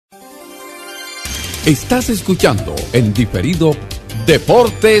Estás escuchando en diferido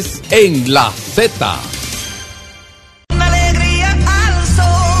Deportes en la Z. Una alegría al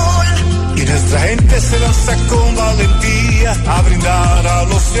sol. Y nuestra gente se lanza con valentía a brindar a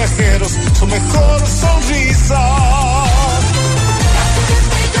los viajeros su mejor sonrisa. Casi 10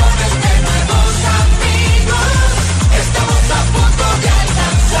 millones de nuevos amigos. Estamos a punto de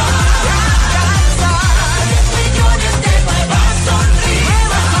alcanzar. 10 millones de nuevas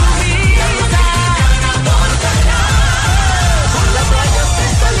sonrisas. Con las playas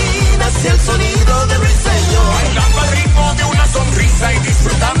cristalinas y el sonido de Briseño. Bailando al ritmo de una sonrisa y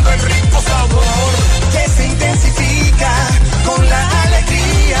disfrutando el rico sabor Que se intensifica con la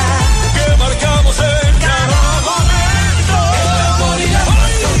alegría que marcamos en cada momento. El amor y la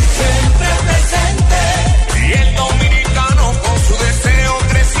pasión siempre presente. Y el dominicano con su deseo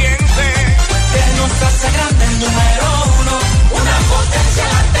creciente Que nos hace grande el número uno, una potencia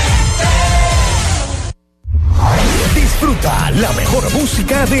latente. Disfruta la mejor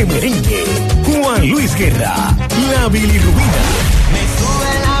música de merengue. Juan Luis Guerra, la bilirrubina. Me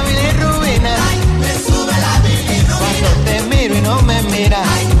sube la bilirrubina. Ay, me sube la bilirrubina. Cuando te miro y no me miras.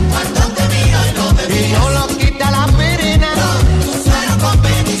 Ay, cuando te miro y no me Y miras. no lo quita la aspirina. No, tu suero con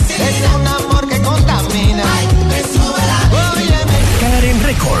penicilina. Es un amor que contamina. Ay, me sube la Óyeme. Karen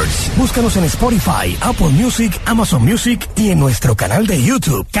Records. Búscanos en Spotify, Apple Music, Amazon Music y en nuestro canal de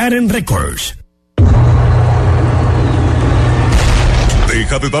YouTube, Karen Records.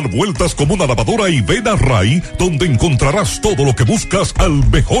 Deja de dar vueltas como una lavadora y ven a Ray, donde encontrarás todo lo que buscas al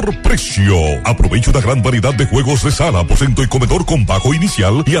mejor precio. Aprovecha una gran variedad de juegos de sala, aposento y comedor con bajo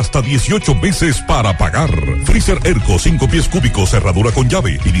inicial y hasta 18 meses para pagar. Freezer Erco 5 pies cúbicos, cerradura con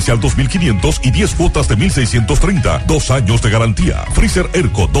llave, inicial 2.500 y 10 cuotas de 1.630, 2 años de garantía. Freezer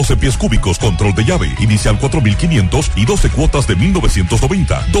Erco 12 pies cúbicos, control de llave, inicial 4.500 y 12 cuotas de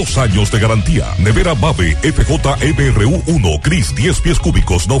 1.990, 2 años de garantía. Nevera Mave FJMRU 1 Gris 10 pies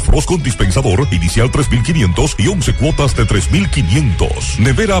cúbicos, no frost con dispensador, inicial 3.500 y 11 cuotas de 3.500.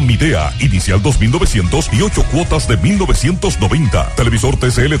 Nevera Midea, inicial 2.900 y 8 cuotas de 1.990. Televisor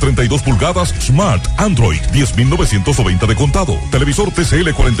TCL 32 pulgadas, Smart, Android, 10.990 de contado. Televisor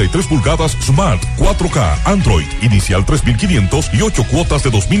TCL 43 pulgadas, Smart, 4K, Android, inicial 3.500 y 8 cuotas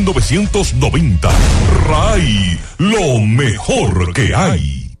de 2.990. Ray, lo mejor que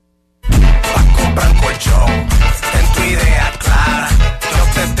hay. Compran colchón, en tu idea clara. Yo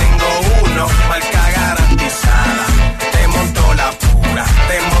te tengo uno, marca garantizada. Te monto la pura,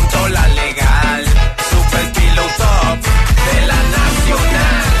 te monto la legal. Super Pillow Top de la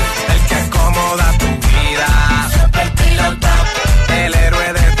Nacional, el que acomoda tu vida. Super Pillow Top, el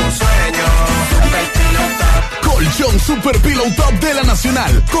héroe de tus sueños. Super Pillow Top. Colchón Super Pillow Top de la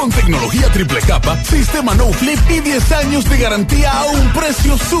Nacional, con tecnología triple capa, sistema no flip y 10 años de garantía a un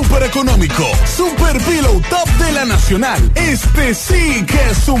precio súper económico. Super Pillow Top de la Nacional. Este sí que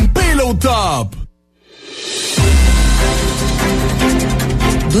es un Pillow Top.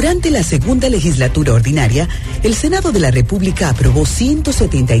 Durante la segunda legislatura ordinaria, el Senado de la República aprobó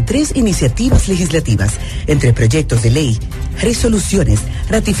 173 iniciativas legislativas, entre proyectos de ley, resoluciones,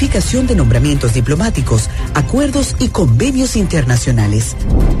 ratificación de nombramientos diplomáticos, acuerdos y convenios internacionales.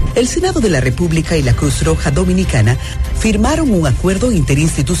 El Senado de la República y la Cruz Roja Dominicana firmaron un acuerdo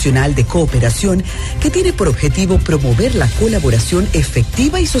interinstitucional de cooperación que tiene por objetivo promover la colaboración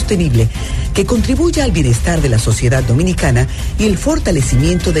efectiva y sostenible que contribuya al bienestar de la sociedad dominicana y el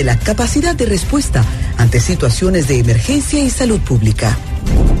fortalecimiento de la capacidad de respuesta ante situaciones de emergencia y salud pública.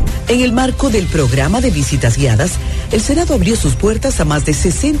 En el marco del programa de visitas guiadas, el Senado abrió sus puertas a más de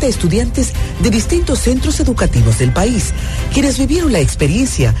 60 estudiantes de distintos centros educativos del país, quienes vivieron la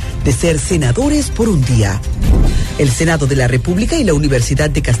experiencia de ser senadores por un día. El Senado de la República y la Universidad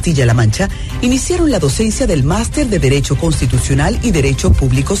de Castilla-La Mancha iniciaron la docencia del Máster de Derecho Constitucional y Derecho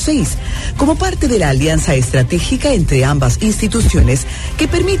Público 6, como parte de la alianza estratégica entre ambas instituciones que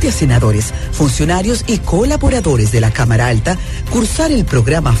permite a senadores, funcionarios y colaboradores de la Cámara Alta cursar el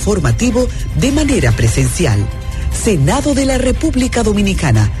programa formativo de manera presencial. Senado de la República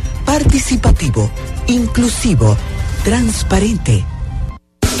Dominicana, participativo, inclusivo, transparente.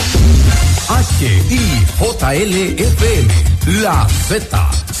 HIJLFM, La Z,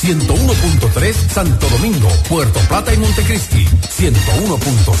 101.3 Santo Domingo, Puerto Plata y Montecristi,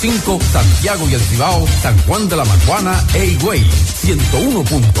 101.5 Santiago y El Cibao, San Juan de la Maguana e Higüey,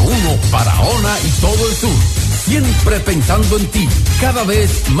 101.1 Barahona y todo el sur. Siempre pensando en ti, cada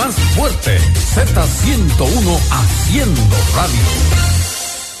vez más fuerte. Z101 haciendo radio.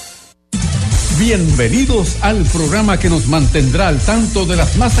 Bienvenidos al programa que nos mantendrá al tanto de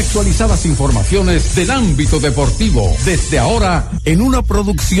las más actualizadas informaciones del ámbito deportivo. Desde ahora, en una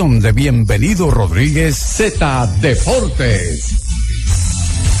producción de Bienvenido Rodríguez, Z Deportes.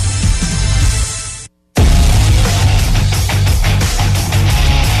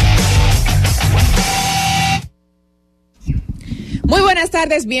 Muy buenas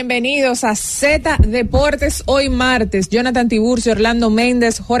tardes, bienvenidos a Z Deportes. Hoy martes, Jonathan Tiburcio, Orlando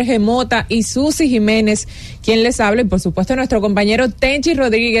Méndez, Jorge Mota y Susi Jiménez, quien les habla, y por supuesto nuestro compañero Tenchi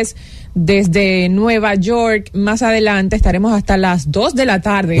Rodríguez desde Nueva York. Más adelante estaremos hasta las 2 de la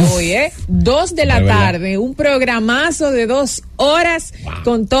tarde hoy, 2 de la tarde, un programazo de 2 horas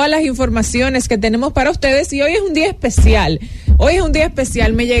con todas las informaciones que tenemos para ustedes, y hoy es un día especial.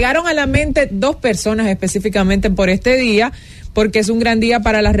 Me llegaron a la mente 2 personas específicamente por este día, porque es un gran día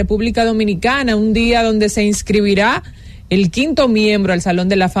para la República Dominicana, un día donde se inscribirá el 5º miembro al Salón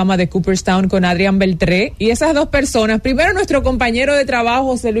de la Fama de Cooperstown con Adrián Beltré. Y esas 2 personas, primero nuestro compañero de trabajo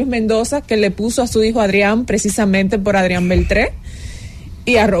José Luis Mendoza, que le puso a su hijo Adrián precisamente por Adrián Beltré,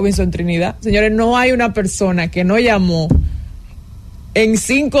 y a Robinson Trinidad. Señores, no hay una persona que no llamó en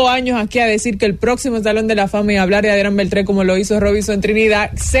 5 años aquí a decir que el próximo Salón de la Fama y hablar de Adrián Beltré como lo hizo Robinson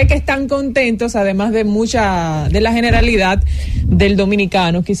Trinidad. Sé que están contentos, además de de la generalidad del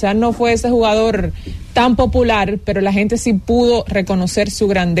dominicano. Quizás no fue ese jugador tan popular, pero la gente sí pudo reconocer su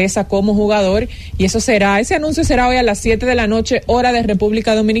grandeza como jugador, y ese anuncio será hoy a las 7 de la noche, hora de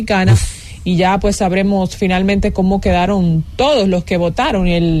República Dominicana. Y ya pues sabremos finalmente cómo quedaron todos los que votaron,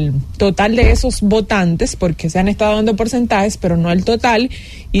 el total de esos votantes, porque se han estado dando porcentajes, pero no el total,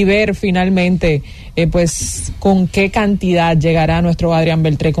 y ver finalmente pues con qué cantidad llegará nuestro Adrián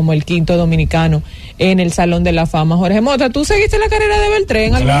Beltré como el 5º dominicano en el Salón de la Fama. Jorge Mota, tú seguiste la carrera de Beltré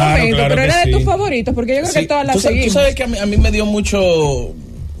en algún momento, pero era de tus favoritos, porque yo creo que todas las seguimos. Tú sabes que a mí me dio mucho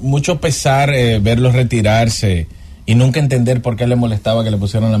pesar verlo retirarse, y nunca entender por qué le molestaba que le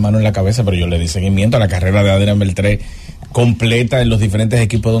pusieran la mano en la cabeza, pero yo le di seguimiento a la carrera de Adrián Beltré completa en los diferentes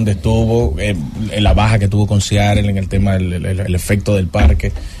equipos donde estuvo, en la baja que tuvo con Seattle, en el tema del efecto del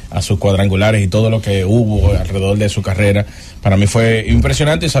parque, a sus cuadrangulares y todo lo que hubo alrededor de su carrera. Para mí fue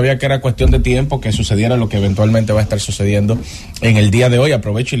impresionante, y sabía que era cuestión de tiempo que sucediera lo que eventualmente va a estar sucediendo en el día de hoy.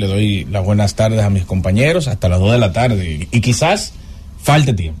 Aprovecho y le doy las buenas tardes a mis compañeros hasta las 2 de la tarde, y quizás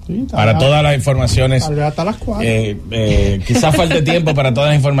falte tiempo para todas las informaciones. Hasta las 4. Quizás falte tiempo para todas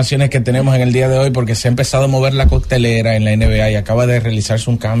las informaciones que tenemos en el día de hoy, porque se ha empezado a mover la coctelera en la NBA y acaba de realizarse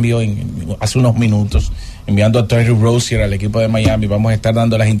un cambio hace unos minutos, enviando a Terry Rozier al equipo de Miami. Vamos a estar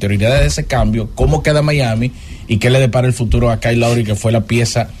dando las interioridades de ese cambio, cómo queda Miami y qué le depara el futuro a Kyle Lowry, que fue la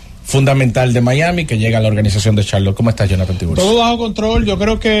pieza fundamental de Miami, que llega a la organización de Charlotte. ¿Cómo estás, Jonathan Tiburcio? Todo bajo control. Yo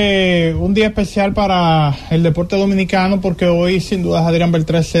creo que un día especial para el deporte dominicano, porque hoy sin duda Adrián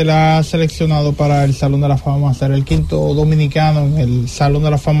Beltré será seleccionado para el Salón de la Fama, será el 5º dominicano en el Salón de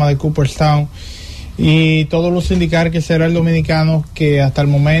la Fama de Cooperstown, y todos los indicar que será el dominicano que hasta el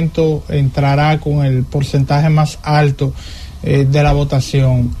momento entrará con el porcentaje más alto de la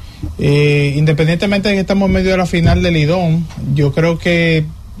votación. Independientemente de que estamos en medio de la final del Lidón, yo creo que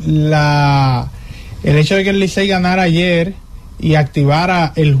el hecho de que el Licey ganara ayer y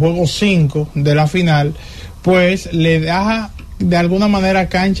activara el juego 5 de la final, pues le da de alguna manera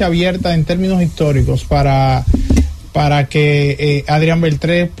cancha abierta en términos históricos para que Adrián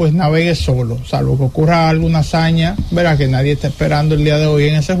Beltré pues navegue solo, salvo que ocurra alguna hazaña, verá, que nadie está esperando el día de hoy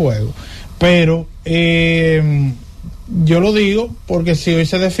en ese juego. Pero yo lo digo porque si hoy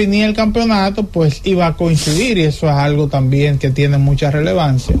se definía el campeonato, pues iba a coincidir, y eso es algo también que tiene mucha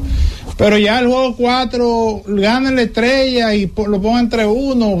relevancia. Pero ya el juego 4, gana la Estrella y lo ponga entre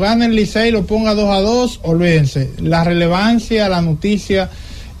 1, gana el Licey y lo ponga 2-2, olvídense, la relevancia, la noticia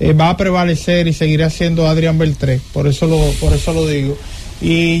va a prevalecer y seguirá siendo Adrián Beltré, por eso lo digo.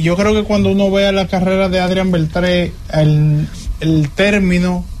 Y yo creo que cuando uno vea la carrera de Adrián Beltré, el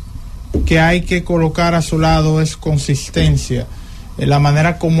término que hay que colocar a su lado es consistencia. La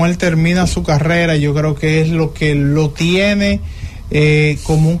manera como él termina su carrera, yo creo que es lo que lo tiene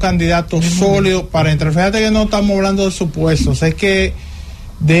como un candidato sólido para entrar. Fíjate que no estamos hablando de supuestos, es que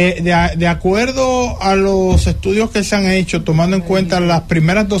de acuerdo a los estudios que se han hecho, tomando en cuenta las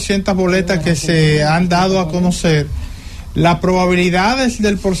primeras 200 boletas que se han dado a conocer, las probabilidades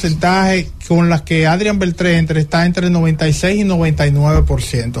del porcentaje con las que Adrián Beltré está entre el 96 y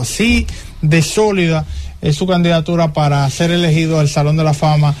 99%. Así de sólida es su candidatura para ser elegido al Salón de la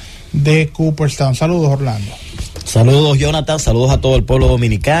Fama de Cooperstown. Saludos, Orlando. Saludos, Jonathan. Saludos a todo el pueblo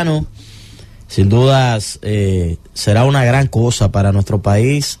dominicano. Sin dudas será una gran cosa para nuestro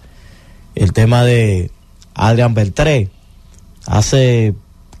país el tema de Adrián Beltré. Hace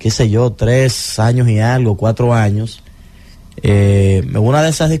qué sé yo, 3 años y algo, 4 años, en una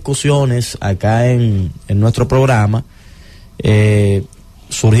de esas discusiones acá en nuestro programa,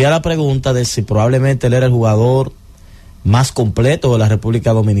 surgía la pregunta de si probablemente él era el jugador más completo de la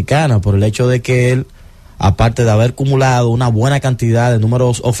República Dominicana, por el hecho de que él, aparte de haber acumulado una buena cantidad de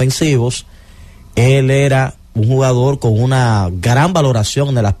números ofensivos, él era un jugador con una gran valoración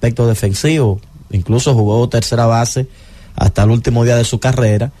en el aspecto defensivo. Incluso jugó tercera base hasta el último día de su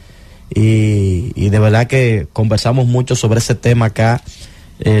carrera, y de verdad que conversamos mucho sobre ese tema acá,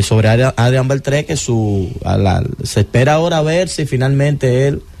 sobre Adrián Beltré, que se espera ahora ver si finalmente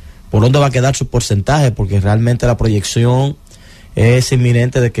él, por dónde va a quedar su porcentaje, porque realmente la proyección es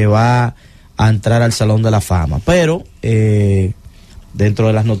inminente de que va a entrar al Salón de la Fama. Pero dentro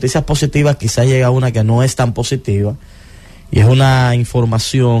de las noticias positivas quizás llega una que no es tan positiva, y es una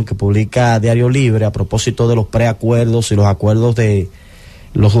información que publica Diario Libre a propósito de los preacuerdos y los acuerdos de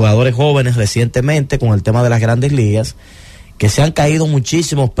los jugadores jóvenes recientemente con el tema de las grandes ligas, que se han caído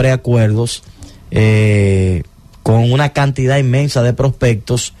muchísimos preacuerdos con una cantidad inmensa de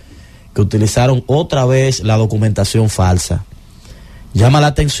prospectos que utilizaron otra vez la documentación falsa. Llama la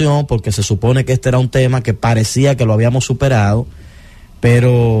atención porque se supone que este era un tema que parecía que lo habíamos superado,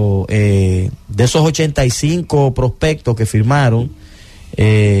 pero de esos 85 prospectos que firmaron,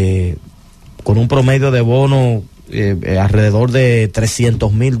 con un promedio de bono alrededor de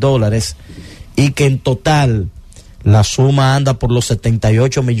 $300,000, y que en total la suma anda por los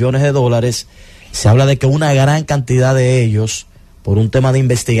 $78 millones, se habla de que una gran cantidad de ellos, por un tema de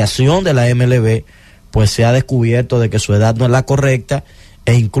investigación de la MLB, pues se ha descubierto de que su edad no es la correcta,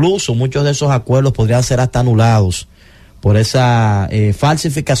 e incluso muchos de esos acuerdos podrían ser hasta anulados por esa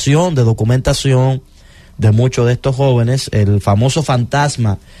falsificación de documentación de muchos de estos jóvenes, el famoso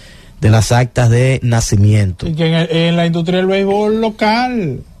fantasma de las actas de nacimiento. Y que en la industria del béisbol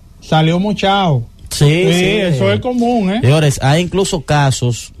local salió mochado. Sí, eso es común, Señores, hay incluso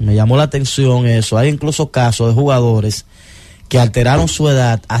casos, me llamó la atención eso, hay incluso casos de jugadores que alteraron su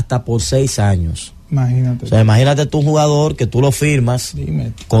edad hasta por 6 años. Imagínate. O sea, imagínate tú un jugador que tú lo firmas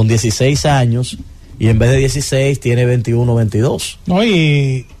con 16 años y en vez de 16 tiene 21, 22. No,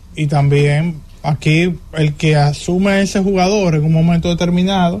 y también aquí el que asume ese jugador en un momento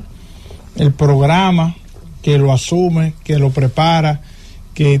determinado, el programa que lo asume, que lo prepara,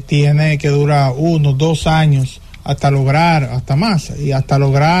 que dura 1, 2 años hasta lograr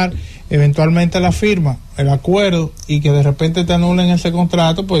eventualmente la firma, el acuerdo, y que de repente te anulen ese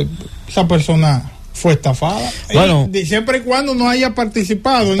contrato, pues esa persona fue estafada. Bueno, siempre y cuando no haya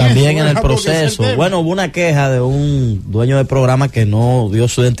participado también en el proceso. Bueno, hubo una queja de un dueño del programa que no dio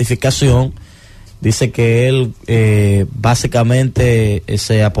su identificación. Dice que él básicamente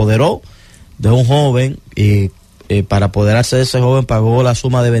se apoderó de un joven y para apoderarse de ese joven pagó la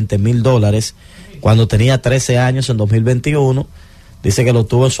suma de $20,000 cuando tenía 13 años en 2021. Dice que lo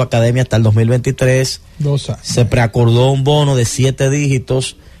tuvo en su academia hasta el 2023. 2 años. Se preacordó un bono de 7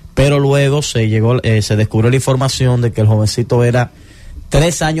 dígitos, pero luego se descubrió la información de que el jovencito era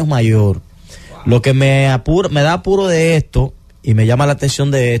 3 años mayor. Lo que me da apuro de esto y me llama la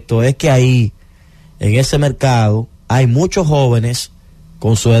atención de esto es que ahí, en ese mercado, hay muchos jóvenes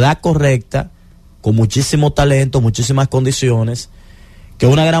con su edad correcta, con muchísimo talento, muchísimas condiciones, que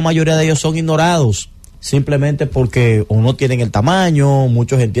una gran mayoría de ellos son ignorados, simplemente porque o no tienen el tamaño,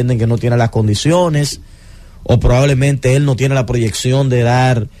 muchos entienden que no tienen las condiciones, o probablemente él no tiene la proyección de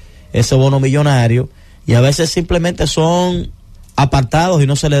dar ese bono millonario, y a veces simplemente son apartados y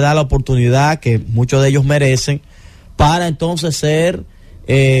no se les da la oportunidad que muchos de ellos merecen, para entonces ser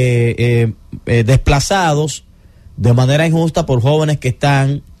desplazados de manera injusta por jóvenes que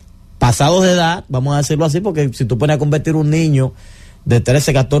están pasados de edad, vamos a decirlo así, porque si tú pones a convertir un niño de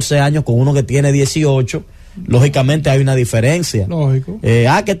 13, 14 años con uno que tiene 18, lógicamente hay una diferencia. Lógico.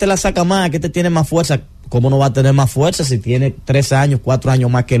 Que te la saca más, que te tiene más fuerza. ¿Cómo no va a tener más fuerza si tiene 3 años, 4 años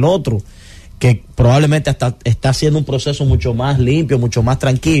más que el otro? Que probablemente hasta está haciendo un proceso mucho más limpio, mucho más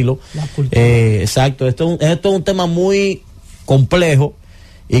tranquilo. Exacto. Esto es un tema muy complejo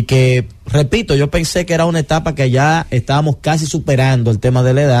y que, repito, yo pensé que era una etapa que ya estábamos casi superando el tema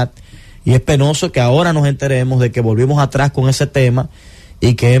de la edad, y es penoso que ahora nos enteremos de que volvimos atrás con ese tema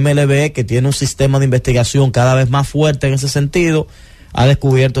y que MLB, que tiene un sistema de investigación cada vez más fuerte en ese sentido, ha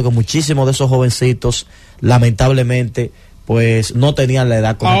descubierto que muchísimos de esos jovencitos, lamentablemente, pues no tenían la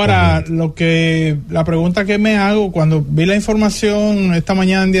edad correcta. Ahora, la pregunta que me hago cuando vi la información esta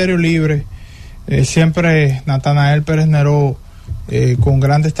mañana en Diario Libre, siempre Natanael Pérez Neró, con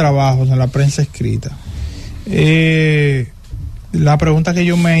grandes trabajos en la prensa escrita, la pregunta que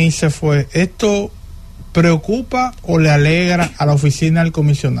yo me hice fue, ¿esto preocupa o le alegra a la oficina del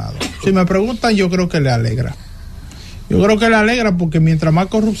comisionado? Si me preguntan, yo creo que le alegra. Yo creo que le alegra porque mientras más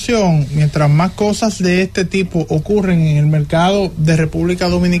corrupción, mientras más cosas de este tipo ocurren en el mercado de República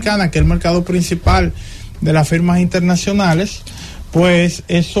Dominicana, que es el mercado principal de las firmas internacionales, pues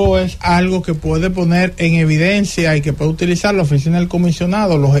eso es algo que puede poner en evidencia y que puede utilizar la oficina del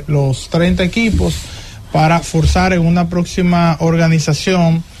comisionado, los 30 equipos, para forzar en una próxima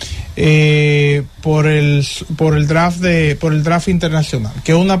organización por el draft internacional,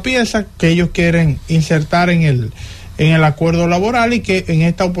 que es una pieza que ellos quieren insertar en el acuerdo laboral y que en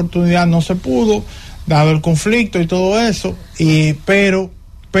esta oportunidad no se pudo, dado el conflicto y todo eso,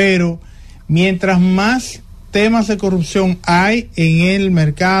 pero mientras más temas de corrupción hay en el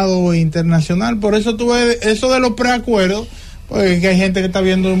mercado internacional, por eso tú ves eso de los preacuerdos, porque hay gente que está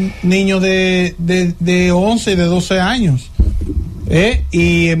viendo niños de 11 y de 12 años,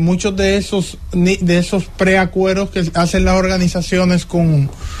 y muchos de esos preacuerdos que hacen las organizaciones con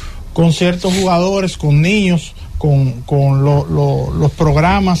ciertos jugadores, con niños, con los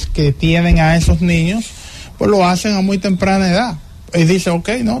programas que tienen a esos niños, pues lo hacen a muy temprana edad. Y dice, ok,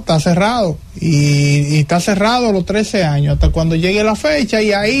 no, está cerrado. Y está cerrado a los 13 años, hasta cuando llegue la fecha,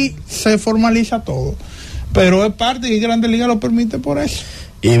 y ahí se formaliza todo. Pero es parte y Grandes Ligas lo permite por eso.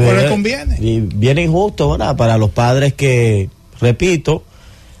 Y le conviene. Y bien injusto, ¿verdad? Para los padres que, repito,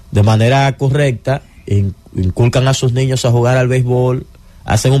 de manera correcta, inculcan a sus niños a jugar al béisbol,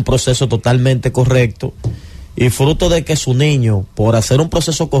 hacen un proceso totalmente correcto, y fruto de que su niño, por hacer un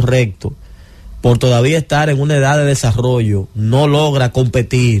proceso correcto, por todavía estar en una edad de desarrollo, no logra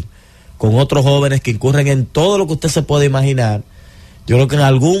competir con otros jóvenes que incurren en todo lo que usted se puede imaginar, yo creo que en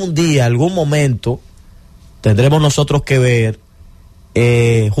algún día, algún momento, tendremos nosotros que ver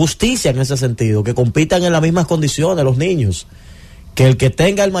justicia en ese sentido, que compitan en las mismas condiciones los niños, que el que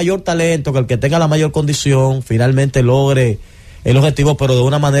tenga el mayor talento, que el que tenga la mayor condición, finalmente logre el objetivo, pero de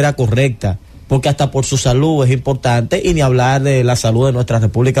una manera correcta, porque hasta por su salud es importante, y ni hablar de la salud de nuestra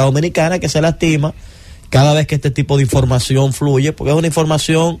República Dominicana, que se lastima cada vez que este tipo de información fluye, porque es una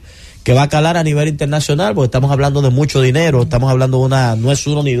información que va a calar a nivel internacional, porque estamos hablando de mucho dinero, estamos hablando de no es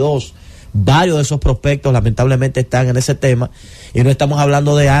uno ni dos, varios de esos prospectos lamentablemente están en ese tema, y no estamos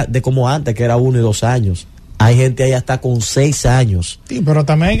hablando de como antes, que era 1 y 2 años. Hay gente ahí hasta con 6 años. Sí, pero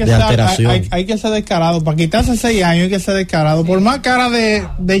también hay que ser descarado. Para quitarse 6 años hay que ser descarado. Por más cara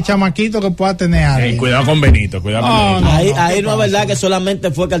de chamaquito que pueda tener alguien. Cuidado con Benito, cuidado con Benito. Ahí no es verdad que solamente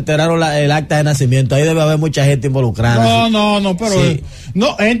fue que alteraron el acta de nacimiento. Ahí debe haber mucha gente involucrada. No, pero sí.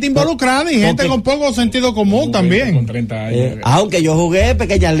 No, gente involucrada y gente con poco sentido común también. Con 30 años. Aunque yo jugué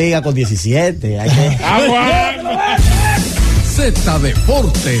pequeña liga con 17. Z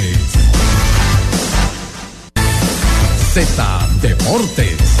Deportes. Z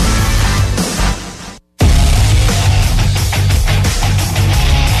Deportes.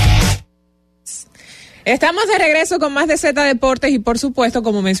 Estamos de regreso con más de Z Deportes y por supuesto,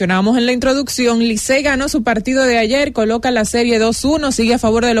 como mencionábamos en la introducción, Licey ganó su partido de ayer, coloca la serie 2-1, sigue a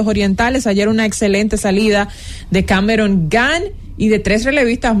favor de los orientales. Ayer una excelente salida de Cameron Gunn y de 3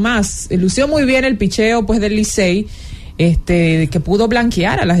 relevistas más. Lució muy bien el picheo pues del Licey, que pudo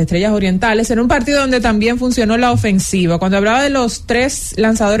blanquear a las Estrellas Orientales en un partido donde también funcionó la ofensiva. Cuando hablaba de los 3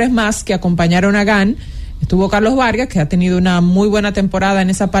 lanzadores más que acompañaron a Gunn, estuvo Carlos Vargas, que ha tenido una muy buena temporada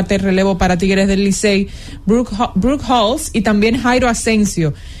en esa parte de relevo para Tigres del Licey, Brooke Halls y también Jairo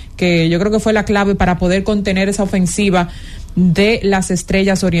Asensio, que yo creo que fue la clave para poder contener esa ofensiva de las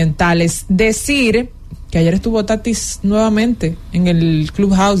Estrellas Orientales. Decir que ayer estuvo Tatis nuevamente en el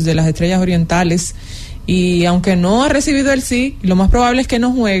clubhouse de las Estrellas Orientales, y aunque no ha recibido el sí, lo más probable es que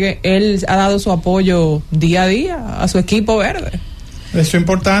no juegue. Él ha dado su apoyo día a día a su equipo verde. Eso es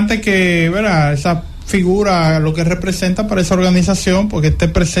importante que, ¿verdad?, esa figura, lo que representa para esa organización, porque esté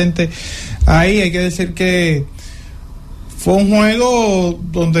presente ahí. Hay que decir que fue un juego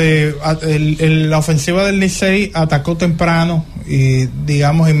donde la ofensiva del Licey atacó temprano y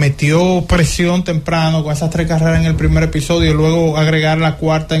metió presión temprano con esas 3 carreras en el primer episodio y luego agregar la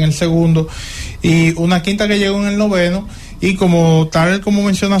 4ª en el segundo y una 5ª que llegó en el 9º. Y como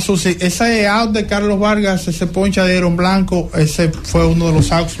menciona Susi, ese out de Carlos Vargas, ese poncha de Aaron Blanco, ese fue uno de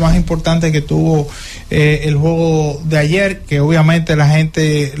los outs más importantes que tuvo el juego de ayer, que obviamente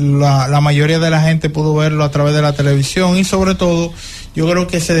la mayoría de la gente pudo verlo a través de la televisión, y sobre todo yo creo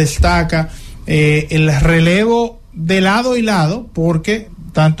que se destaca el relevo de lado y lado, porque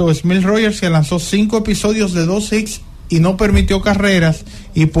tanto Smith Rogers, que lanzó 5 episodios de 2 hits y no permitió carreras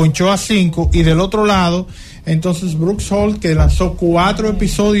y ponchó a 5, y del otro lado entonces Brooks Holt, que lanzó 4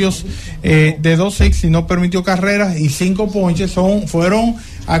 episodios de 2 hits y no permitió carreras y 5 ponches, fueron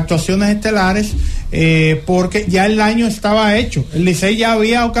actuaciones estelares porque ya el daño estaba hecho. El Licey ya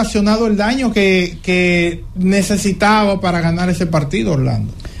había ocasionado el daño que necesitaba para ganar ese partido,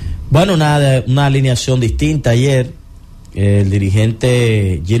 Orlando. Bueno, una alineación distinta ayer. El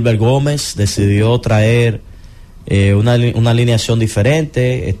dirigente Gilbert Gómez decidió traer una alineación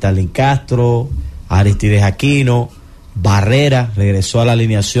diferente. Stalin Castro, Aristides Aquino, Barrera regresó a la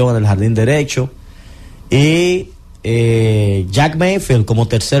alineación en el jardín derecho, y Jack Mayfield como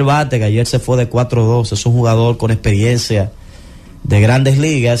tercer bate, que ayer se fue de 4-2. Es un jugador con experiencia de grandes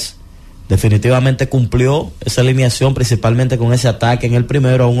ligas. Definitivamente cumplió esa alineación, principalmente con ese ataque en el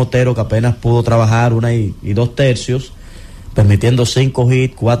primero a un Otero que apenas pudo trabajar 1 y 2 tercios, permitiendo 5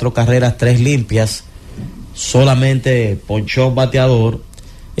 hits, 4 carreras, 3 limpias. Solamente ponchó un bateador,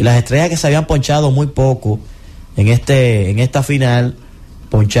 y las estrellas que se habían ponchado muy poco en esta final,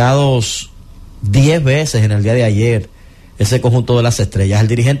 ponchados 10 veces en el día de ayer, ese conjunto de las estrellas. El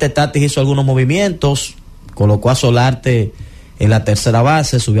dirigente Tatis hizo algunos movimientos, colocó a Solarte en la tercera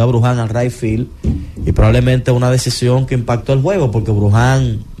base, subió a Bruján al right field, y probablemente una decisión que impactó el juego, porque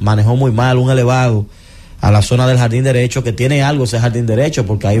Bruján manejó muy mal un elevado a la zona del jardín derecho, que tiene algo ese jardín derecho,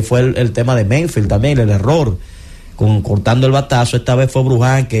 porque ahí fue el tema de Mayfield también, el error cortando el batazo. Esta vez fue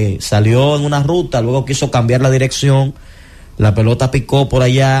Bruján que salió en una ruta, luego quiso cambiar la dirección, la pelota picó por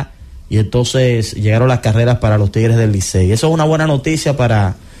allá, y entonces llegaron las carreras para los Tigres del Licey. Eso es una buena noticia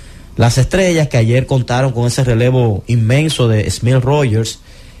para las estrellas, que ayer contaron con ese relevo inmenso de Smith Rogers,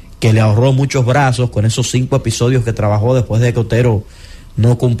 que le ahorró muchos brazos con esos 5 episodios que trabajó después de que Otero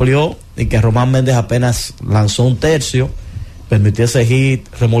no cumplió, y que Román Méndez apenas lanzó 1 tercio, permitió ese hit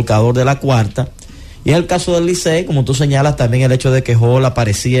remolcador de la cuarta. Y en el caso del Licey, como tú señalas, también el hecho de que Hall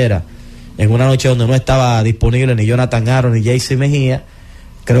apareciera en una noche donde no estaba disponible ni Jonathan Aaron ni JC Mejía,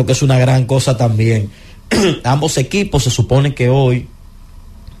 creo que es una gran cosa también. Ambos equipos se supone que hoy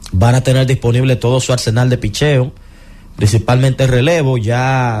van a tener disponible todo su arsenal de picheo, principalmente el relevo.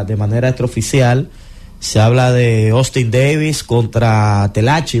 Ya de manera extraoficial se habla de Austin Davis contra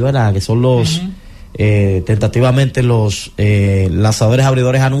Telachi, ¿verdad? Que son los tentativamente los lanzadores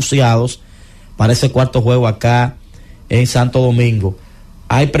abridores anunciados para ese cuarto juego acá en Santo Domingo.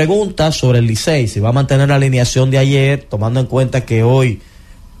 Hay preguntas sobre el Licey, si va a mantener la alineación de ayer, tomando en cuenta que hoy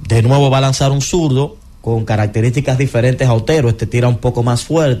de nuevo va a lanzar un zurdo con características diferentes a Otero. Este tira un poco más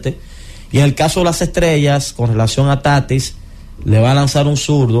fuerte. Y en el caso de las estrellas, con relación a Tatis, le va a lanzar un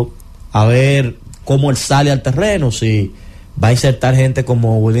zurdo, a ver cómo él sale al terreno, si va a insertar gente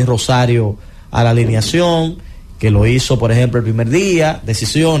como Willy Rosario a la alineación, que lo hizo por ejemplo el primer día.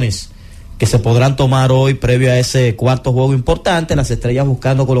 Decisiones que se podrán tomar hoy previo a ese cuarto juego importante. Las estrellas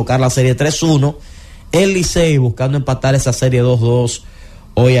buscando colocar la serie 3-1, el Licey buscando empatar esa serie 2-2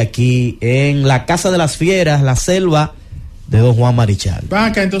 hoy aquí en la Casa de las Fieras, la selva de Don Juan Marichal.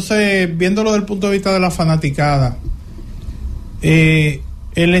 Acá, entonces, viéndolo desde el punto de vista de la fanaticada, el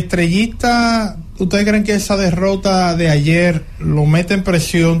estrellista, ¿ustedes creen que esa derrota de ayer lo mete en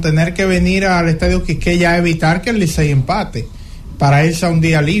presión, tener que venir al Estadio Quisqueya a evitar que el Licey empate para irse a un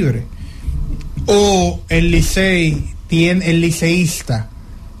día libre? ¿O el liceísta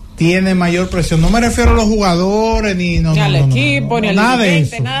tiene mayor presión? No me refiero a los jugadores ni al equipo, ni al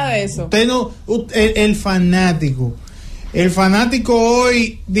dirigente, nada de eso. El fanático. El fanático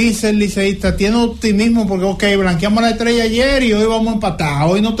hoy, dice el liceísta, tiene optimismo porque, ok, blanqueamos la estrella ayer y hoy vamos a empatar.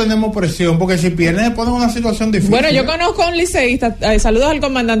 Hoy no tenemos presión, porque si pierden se ponen en una situación difícil. Bueno, yo conozco a un liceísta, saludos al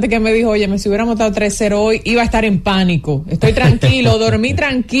comandante, que me dijo, oye, si hubiéramos estado 3-0 hoy, iba a estar en pánico. Estoy tranquilo, dormí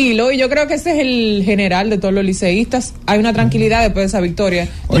tranquilo, y yo creo que ese es el general de todos los liceístas. Hay una tranquilidad después de esa victoria.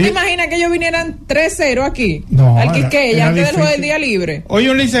 ¿Tú te imaginas que ellos vinieran 3-0 aquí? No, al Quisqueya, antes del juego del día libre. Hoy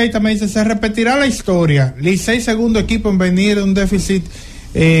un liceísta me dice, se repetirá la historia. Licey segundo equipo en venir de un déficit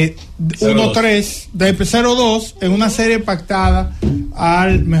 1-3 de 0-2 en una serie pactada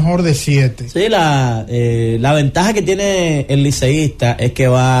al mejor de 7. Sí, la ventaja que tiene el liceísta es que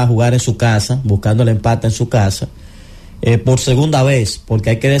va a jugar en su casa, buscando el empate en su casa, por segunda vez, porque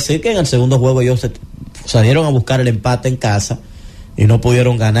hay que decir que en el segundo juego ellos salieron a buscar el empate en casa y no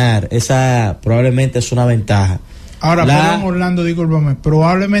pudieron ganar. Esa probablemente es una ventaja. Ahora, perdón, Orlando, discúlpame,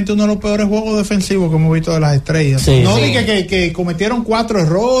 probablemente uno de los peores juegos defensivos que hemos visto de las estrellas. Sí, no sí. Dije que cometieron 4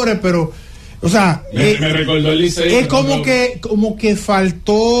 errores, pero, o sea, me recordó el Licey. Es como que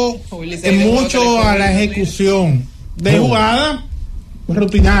faltó mucho a la ejecución de jugada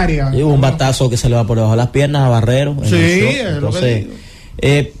rutinaria. Y hubo un batazo que se le va por debajo de las piernas a Barrero. Sí, entonces,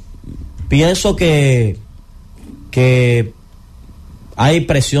 pienso que hay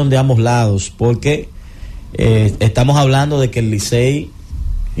presión de ambos lados, porque estamos hablando de que el Licey,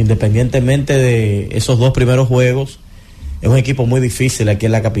 independientemente de esos 2 primeros juegos, es un equipo muy difícil aquí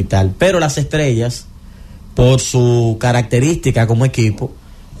en la capital. Pero las Estrellas, por su característica como equipo,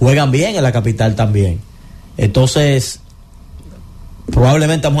 juegan bien en la capital también. Entonces,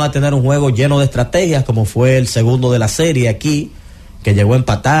 probablemente vamos a tener un juego lleno de estrategias, como fue el segundo de la serie aquí, que llegó a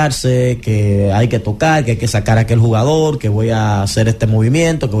empatarse, que hay que tocar, que hay que sacar a aquel jugador, que voy a hacer este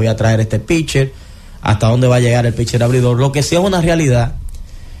movimiento, que voy a traer este pitcher, hasta dónde va a llegar el pitcher abridor. Lo que sí es una realidad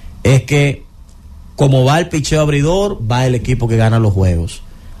es que como va el pitcher abridor, va el equipo que gana los juegos.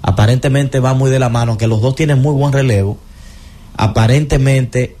 Aparentemente va muy de la mano, aunque los dos tienen muy buen relevo.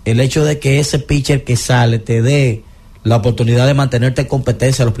 Aparentemente el hecho de que ese pitcher que sale te dé la oportunidad de mantenerte en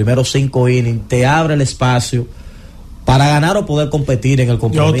competencia los primeros 5 innings, te abre el espacio para ganar o poder competir en el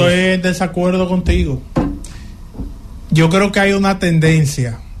compromiso. Yo estoy en desacuerdo contigo. Yo creo que hay una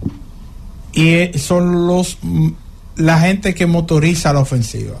tendencia y son la gente que motoriza la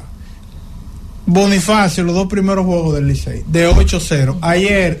ofensiva. Bonifacio, los 2 primeros juegos del Licey, de 8-0.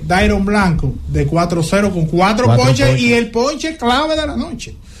 Ayer, Dairon Blanco, de 4-0 con 4 ponches y el ponche clave de la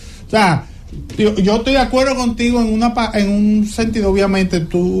noche. O sea, yo estoy de acuerdo contigo en un sentido. Obviamente,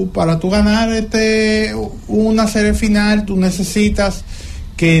 para tú ganar una serie final, tú necesitas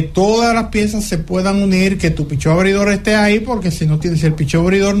que todas las piezas se puedan unir, que tu picheo abridor esté ahí, porque si el picheo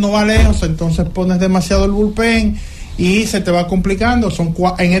abridor no va lejos, entonces pones demasiado el bullpen y se te va complicando.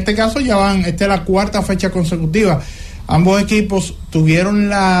 En este caso esta es la 4ª fecha consecutiva. Ambos equipos tuvieron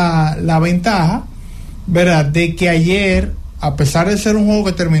la ventaja, ¿verdad?, de que ayer, a pesar de ser un juego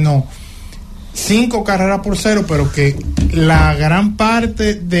que terminó 5 carreras por 0, pero que la gran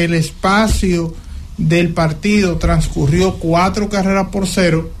parte del espacio del partido transcurrió 4 carreras por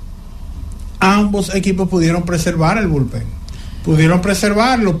 0, ambos equipos pudieron preservar el bullpen. Pudieron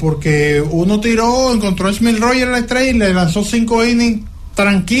preservarlo porque uno encontró a Smith Roger en la estrella y le lanzó 5 innings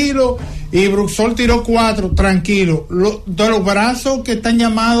tranquilo, y Bruxol tiró 4 tranquilo. De los brazos que están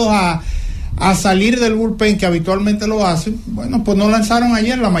llamados a salir del bullpen, que habitualmente lo hacen, bueno, pues no lanzaron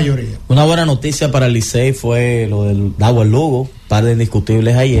ayer la mayoría. Una buena noticia para el Licey fue lo del Dauer Lugo, par de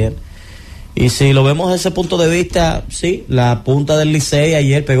indiscutibles ayer. Y si lo vemos desde ese punto de vista, sí, la punta del Licey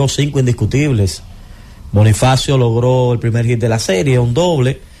ayer pegó 5 indiscutibles. Bonifacio logró el primer hit de la serie, un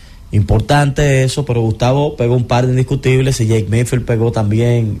doble, importante eso, pero Gustavo pegó un par de indiscutibles y Jack Mayfield pegó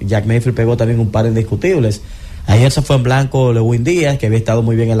también un par de indiscutibles. Ayer se fue en blanco Lewin Díaz, que había estado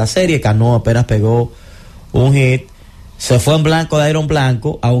muy bien en la serie. Cano apenas pegó un hit. Se fue en blanco Dairon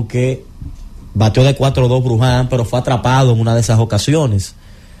Blanco, aunque batió de 4-2 Bruján, pero fue atrapado en una de esas ocasiones.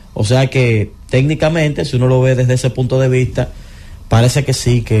 O sea que técnicamente, si uno lo ve desde ese punto de vista, parece que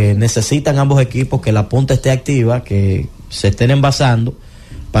sí, que necesitan ambos equipos que la punta esté activa, que se estén envasando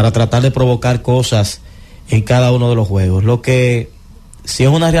para tratar de provocar cosas en cada uno de los juegos. Lo que sí es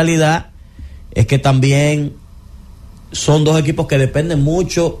una realidad es que también son 2 equipos que dependen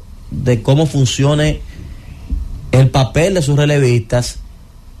mucho de cómo funcione el papel de sus relevistas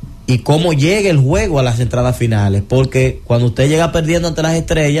y cómo llegue el juego a las entradas finales, porque cuando usted llega perdiendo ante las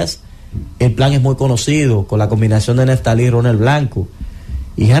Estrellas, el plan es muy conocido, con la combinación de Neftalí y Ronald Blanco.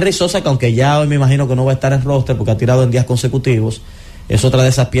 Y Henry Sosa, que aunque ya hoy me imagino que no va a estar en roster porque ha tirado en días consecutivos, es otra de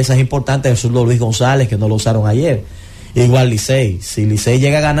esas piezas importantes. El zurdo Luis González, que no lo usaron ayer. Igual Licey, si Licey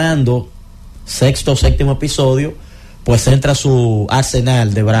llega ganando 6º o 7º episodio, pues entra su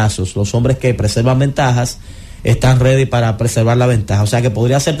arsenal de brazos. Los hombres que preservan ventajas están ready para preservar la ventaja. O sea que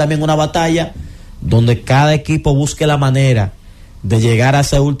podría ser también una batalla donde cada equipo busque la manera de llegar a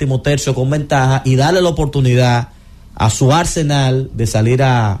ese último tercio con ventaja y darle la oportunidad a su arsenal de salir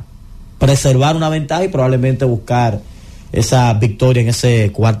a preservar una ventaja y probablemente buscar esa victoria en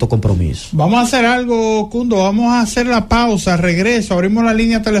ese 4º compromiso. Vamos a hacer algo, Cundo, vamos a hacer la pausa, regreso, abrimos la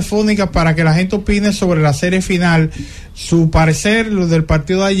línea telefónica para que la gente opine sobre la serie final, su parecer, lo del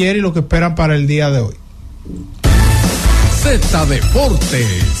partido de ayer y lo que esperan para el día de hoy. Z Deportes.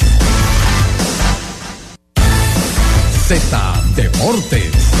 Z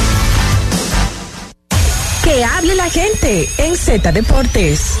Deportes. Que hable la gente en Z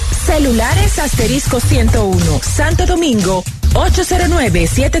Deportes. Celulares *101 Santo Domingo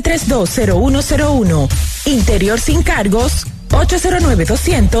 809-732-0101. Interior sin cargos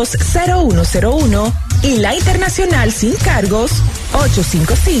 809-200-0101. Y la internacional sin cargos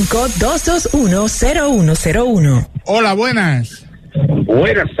 855-221-0101. Hola, buenas.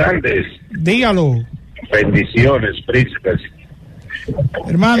 Buenas tardes. Dígalo. Bendiciones, príncipes.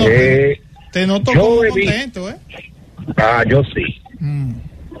 Hermano, te noto muy contento, yo sí.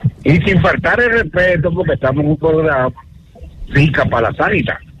 Y sin faltar el respeto, porque estamos en un programa rica para las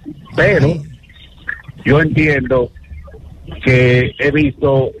águilas. Pero yo entiendo que he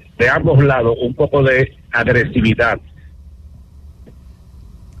visto de ambos lados un poco de agresividad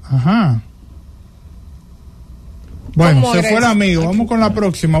Ajá. Bueno, ¿Cómo se fue el amigo. Vamos con la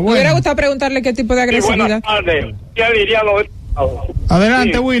próxima. Me hubiera Bueno, gustado preguntarle qué tipo de agresividad. Buenas tardes. ¿Qué diría los estados?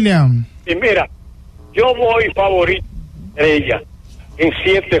 adelante, Sí. William. Y mira, yo voy favorito de ella en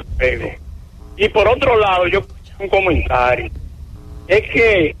 7 juegos. Y por otro lado, yo un comentario. Es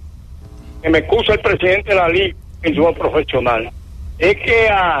que me excusa el presidente de la liga en su profesional. Es que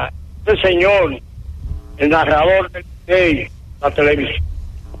a ese señor, el narrador de la televisión,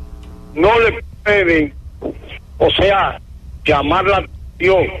 no le pueden, o sea, llamar la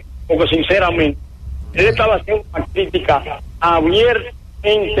atención, porque sinceramente él estaba haciendo una crítica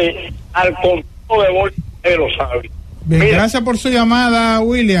abiertamente al control de bolsa de los sabios. Bien, gracias por su llamada,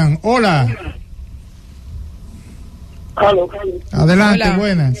 William. Hola. Adelante, Hola.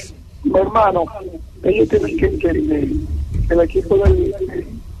 buenas. Hermano, ellos tienen que entender que el equipo del...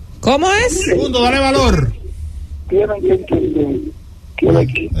 ¿Cómo es? Segundo, dale valor. Tienen que entender que el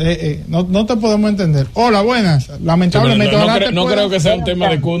equipo... No te podemos entender. Hola, buenas. Lamentablemente, no, ojalá te no pueda- creo que sea un tema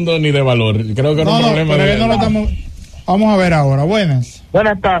de cundo ni de valor. Creo que era un problema pero de... que no lo estamos... Vamos a ver ahora. Buenas.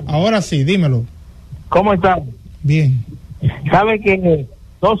 Buenas tardes. Ahora sí, dímelo. ¿Cómo están? Bien. Sabe que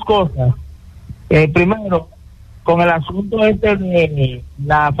dos cosas. Primero, con el asunto este de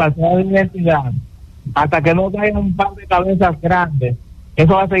la falsedad de identidad, hasta que no caigan un par de cabezas grandes,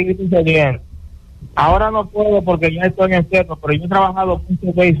 eso va a seguir sucediendo. Ahora no puedo porque ya estoy enfermo, pero yo he trabajado mucho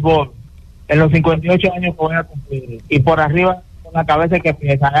en béisbol en los 58 años que voy a cumplir, y por arriba con la cabeza que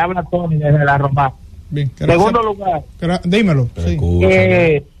piensa. Habla Tony desde la Romana. Bien. Segundo lugar, Dímelo. Sí.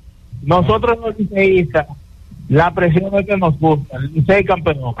 nosotros los liceístas, la presión es que nos gusta, el Licey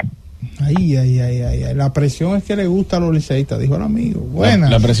campeón. Ay. La presión es que le gusta a los liceístas, dijo el amigo. Buenas.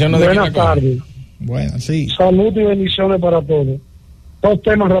 La presión no es de Buenas tardes. Buenas, sí. Salud y bendiciones para todos. Dos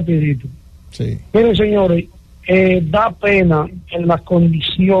temas rapiditos. Sí. Miren, señores, da pena en las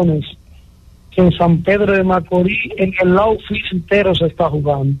condiciones que en San Pedro de Macorís, en el lado entero se está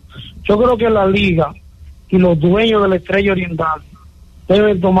jugando. Yo creo que la liga y los dueños de la Estrella Oriental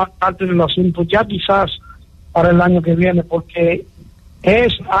deben tomar parte del asunto, ya quizás para el año que viene, porque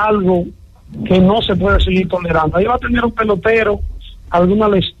es algo que no se puede seguir tolerando. Ahí va a tener un pelotero, alguna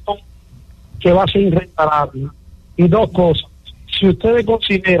lesión que va a ser irreparable. Y dos cosas, si ustedes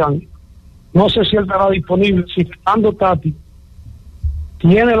consideran, no sé si él estará disponible, si Fernando Tati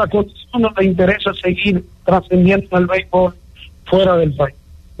tiene la condición o le interesa seguir trascendiendo en el béisbol fuera del país.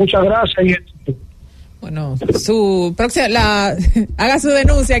 Muchas gracias y éxito. Bueno, su próxima, haga su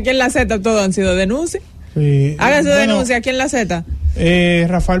denuncia aquí en la Z, todo han sido denuncias. Sí. Haga su denuncia aquí en la Z.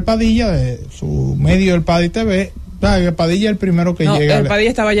 Rafael Padilla, de su medio, el Padi TV, que Padilla es el primero que llega. El Padilla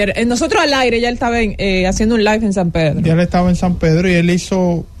estaba ayer. Nosotros al aire ya él estaba haciendo un live en San Pedro. Ya él estaba en San Pedro y él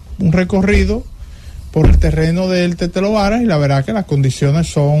hizo un recorrido por el terreno del Tetelo Varas y la verdad que las condiciones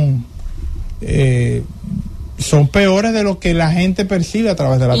son peores de lo que la gente percibe a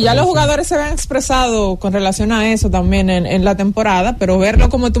través de la Y ya los televisión. jugadores se habían expresado con relación a eso también en la temporada, pero verlo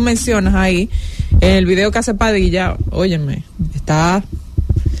como tú mencionas ahí, el video que hace Padilla, óyeme, está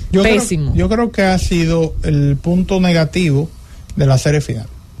pésimo. Yo creo que ha sido el punto negativo de la serie final.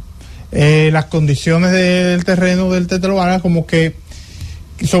 Las condiciones del terreno del Tetelo Varas, como que,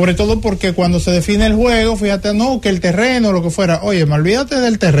 sobre todo porque cuando se define el juego, fíjate, no, que el terreno, lo que fuera, oye, me olvídate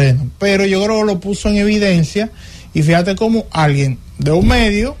del terreno, pero yo creo que lo puso en evidencia y fíjate cómo alguien de un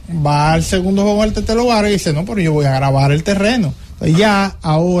medio va al segundo juego del Tetelo Varas y dice, no, pero yo voy a grabar el terreno. Entonces ya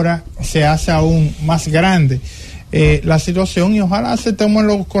ahora se hace aún más grande la situación y ojalá aceptemos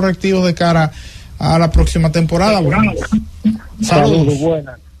los correctivos de cara a la próxima temporada. Bueno, saludos.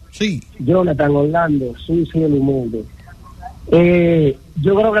 Buenas. Sí. Jonathan Orlando, Susi del Mundo.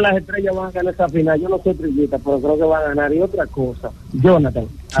 Yo creo que las estrellas van a ganar esa final. Yo no soy trillita, pero creo que van a ganar. Y otra cosa, Jonathan,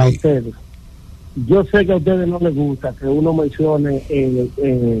 a ustedes. Yo sé que a ustedes no les gusta que uno mencione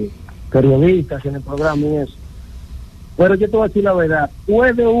periodistas en el programa y eso. Pero yo te voy a decir la verdad.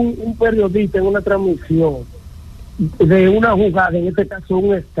 ¿Puede un periodista en una transmisión de una jugada, en este caso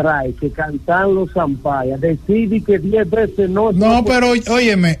un strike, que cantan los zampayas, decide que 10 veces no... No, pero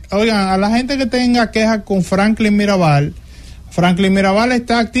oigan, a la gente que tenga quejas con Franklin Mirabal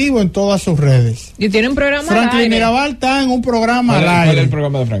está activo en todas sus redes. Y tiene un programa al Franklin aire. Mirabal está en un programa al ¿Cuál aire. es el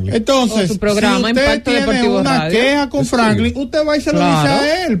programa de Franklin? Entonces, su programa, si usted Impacto tiene Deportivo una Radio. queja con Franklin, usted va y se lo dice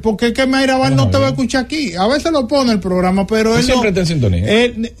a él, porque es que Mirabal no te va a escuchar aquí. A veces lo pone el programa, pero él siempre está en sintonía.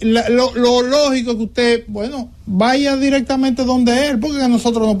 Lo lógico es que usted, vaya directamente donde él, porque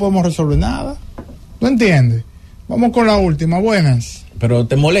nosotros no podemos resolver nada. ¿No entiendes? Vamos con la última. Buenas. Pero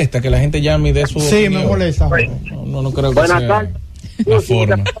te molesta que la gente llame y dé su Sí, opinión? me molesta. No creo que Buenas sea tardes. la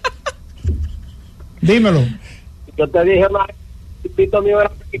forma. Dímelo. Yo te dije, principito mío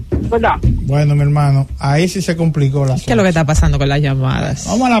era ¿verdad? Bueno, mi hermano, ahí sí se complicó la ¿Qué es lo que está pasando con las llamadas?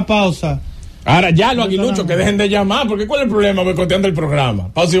 Vamos a la pausa. Ahora ya los aguiluchos que dejen de llamar, porque ¿cuál es el problema boicoteando el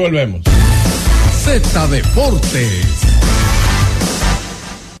programa? Pausa y volvemos. Z Deportes.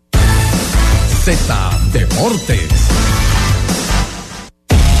 Z Deportes.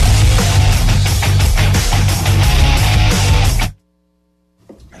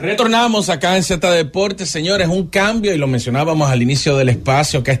 Retornamos acá en Z Deportes, señores, un cambio, y lo mencionábamos al inicio del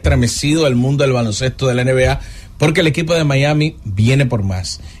espacio, que ha estremecido el mundo del baloncesto de la NBA, porque el equipo de Miami viene por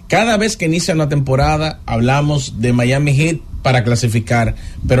más. Cada vez que inicia una temporada, hablamos de Miami Heat para clasificar,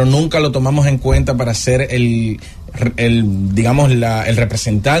 pero nunca lo tomamos en cuenta para ser el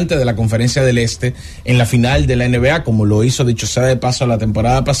representante de la Conferencia del Este en la final de la NBA, como lo hizo, dicho sea de paso, la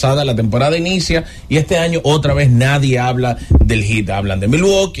temporada pasada. La temporada inicia y este año otra vez nadie habla del Heat. Hablan de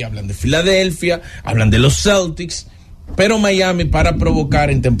Milwaukee, hablan de Filadelfia, hablan de los Celtics, pero Miami, para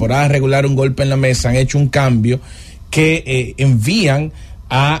provocar en temporada regular un golpe en la mesa, han hecho un cambio que envían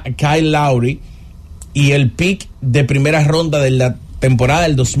a Kyle Lowry y el pick de primera ronda de la temporada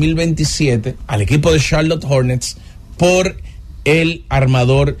del 2027 al equipo de Charlotte Hornets por el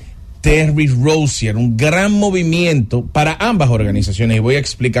armador Terry Rozier. Un gran movimiento para ambas organizaciones, y voy a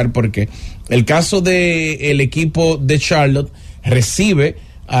explicar por qué. El caso del equipo de Charlotte recibe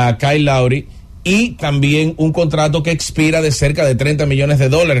a Kyle Lowry y también un contrato que expira de cerca de $30 millones,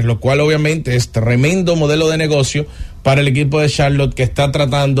 lo cual obviamente es tremendo modelo de negocio para el equipo de Charlotte, que está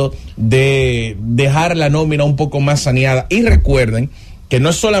tratando de dejar la nómina un poco más saneada. Y recuerden que no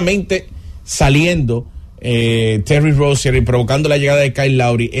es solamente saliendo Terry Rozier y provocando la llegada de Kyle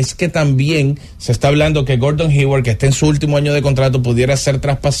Lowry, es que también se está hablando que Gordon Hayward, que está en su último año de contrato, pudiera ser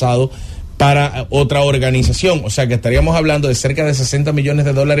traspasado para otra organización. O sea que estaríamos hablando de cerca de $60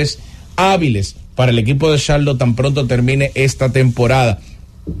 millones hábiles para el equipo de Charlotte tan pronto termine esta temporada.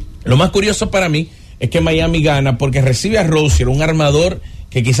 Lo más curioso para mí es que Miami gana porque recibe a Rozier, un armador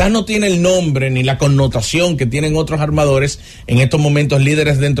que quizás no tiene el nombre ni la connotación que tienen otros armadores en estos momentos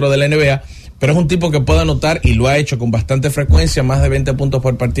líderes dentro de la NBA, pero es un tipo que puede anotar, y lo ha hecho con bastante frecuencia, más de 20 puntos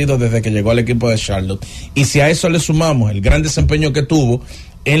por partido desde que llegó al equipo de Charlotte. Y si a eso le sumamos el gran desempeño que tuvo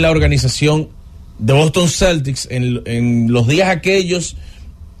en la organización de Boston Celtics en los días aquellos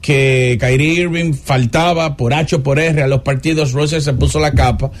que Kyrie Irving faltaba por H o por R a los partidos, Rozier se puso la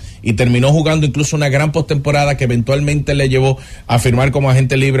capa y terminó jugando incluso una gran postemporada que eventualmente le llevó a firmar como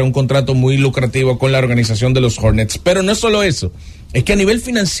agente libre un contrato muy lucrativo con la organización de los Hornets. Pero no es solo eso, es que a nivel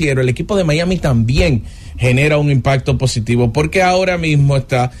financiero el equipo de Miami también genera un impacto positivo, porque ahora mismo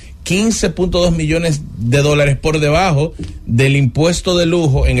está $15.2 millones por debajo del impuesto de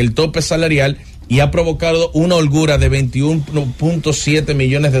lujo en el tope salarial, y ha provocado una holgura de $21.7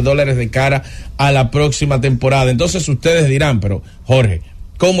 millones de cara a la próxima temporada. Entonces ustedes dirán, pero Jorge,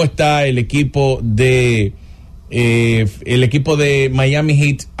 ¿cómo está el equipo de Miami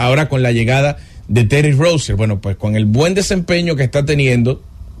Heat ahora con la llegada de Terry Rozier? Bueno, pues con el buen desempeño que está teniendo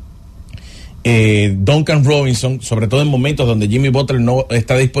Duncan Robinson, sobre todo en momentos donde Jimmy Butler no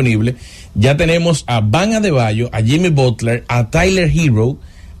está disponible, ya tenemos a Bam Adebayo, a Jimmy Butler, a Tyler Hero,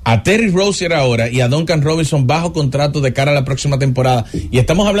 a Terry Rozier ahora y a Duncan Robinson bajo contrato de cara a la próxima temporada. Y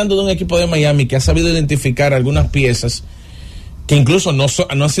estamos hablando de un equipo de Miami que ha sabido identificar algunas piezas que incluso no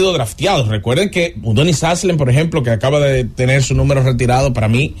han sido drafteados. Recuerden que Udonis Haslem, por ejemplo, que acaba de tener su número retirado, para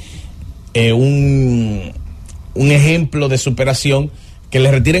mí un ejemplo de superación, que le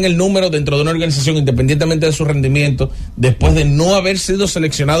retiren el número dentro de una organización independientemente de su rendimiento después de no haber sido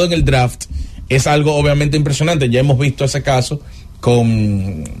seleccionado en el draft, es algo obviamente impresionante. Ya hemos visto ese caso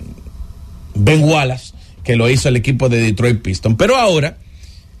con Ben Wallace, que lo hizo el equipo de Detroit Pistons. Pero ahora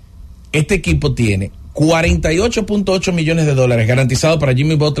este equipo tiene $48.8 millones garantizados para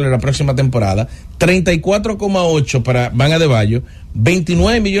Jimmy Butler la próxima temporada, 34,8 para Bam Adebayo,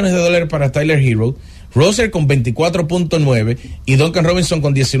 $29 millones para Tyler Hero, Rozier con 24.9 y Duncan Robinson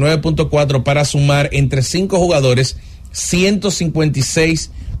con 19.4, para sumar entre 5 jugadores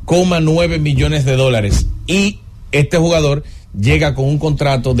 $156,9 millones. Y este jugador llega con un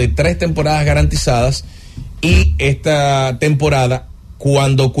contrato de 3 temporadas garantizadas, y esta temporada,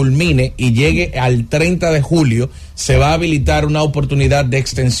 cuando culmine y llegue al 30 de julio, se va a habilitar una oportunidad de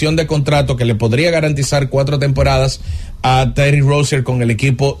extensión de contrato que le podría garantizar 4 temporadas a Terry Rozier con el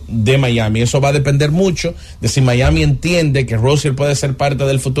equipo de Miami. Eso va a depender mucho de si Miami entiende que Rozier puede ser parte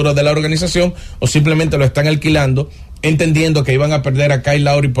del futuro de la organización, o simplemente lo están alquilando, entendiendo que iban a perder a Kyle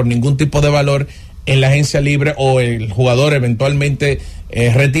Lowry por ningún tipo de valor en la agencia libre, o el jugador eventualmente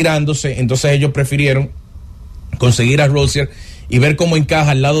retirándose. Entonces ellos prefirieron conseguir a Rozier y ver cómo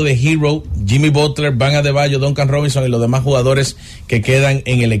encaja al lado de Hero, Jimmy Butler, Bam Adebayo, Duncan Robinson y los demás jugadores que quedan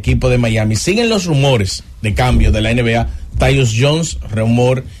en el equipo de Miami. Siguen los rumores de cambio de la NBA. Tyus Jones,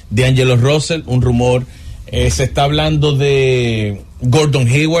 rumor. D'Angelo Russell, un rumor. Se está hablando de Gordon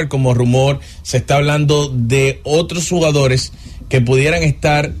Hayward como rumor. Se está hablando de otros jugadores que pudieran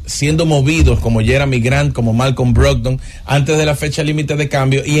estar siendo movidos, como Jeremy Grant, como Malcolm Brogdon, antes de la fecha límite de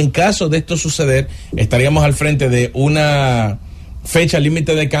cambio. Y en caso de esto suceder, estaríamos al frente de una fecha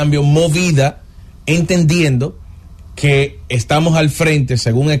límite de cambio movida, entendiendo que estamos al frente,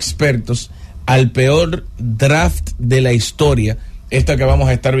 según expertos, al peor draft de la historia, esta que vamos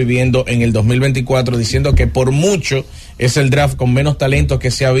a estar viviendo en el 2024, diciendo que por mucho es el draft con menos talento que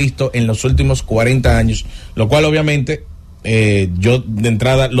se ha visto en los últimos 40 años, lo cual obviamente yo de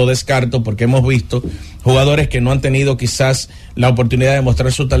entrada lo descarto, porque hemos visto jugadores que no han tenido quizás la oportunidad de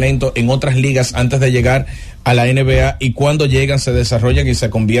mostrar su talento en otras ligas antes de llegar a la NBA, y cuando llegan se desarrollan y se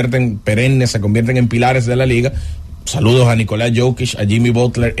convierten perennes, se convierten en pilares de la liga. Saludos a Nicolás Jokic, a Jimmy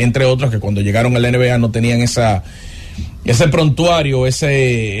Butler, entre otros, que cuando llegaron a la NBA no tenían ese prontuario,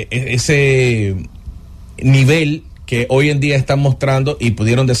 ese nivel que hoy en día están mostrando y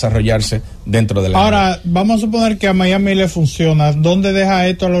pudieron desarrollarse dentro de la Ahora, NBA. vamos a suponer que a Miami le funciona. ¿Dónde deja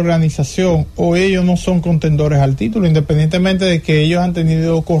esto a la organización? ¿O ellos no son contendores al título, independientemente de que ellos han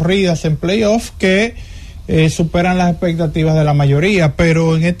tenido corridas en playoff que superan las expectativas de la mayoría?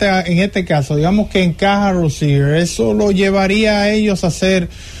 Pero en este caso, digamos que encaja Rozier, ¿eso lo llevaría a ellos a ser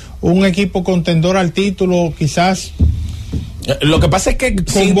un equipo contendor al título, quizás? Lo que pasa es que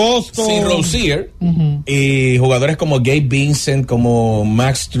con Boston, sin Rozier y jugadores como Gabe Vincent, como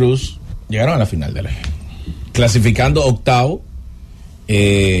Max Strus, llegaron a la final de la clasificando octavo,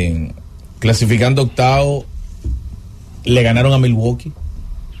 le ganaron a Milwaukee,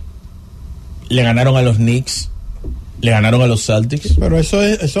 le ganaron a los Knicks, le ganaron a los Celtics. Pero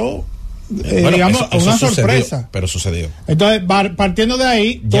eso bueno, digamos, eso una sucedió, sorpresa. pero sucedió. Entonces, partiendo de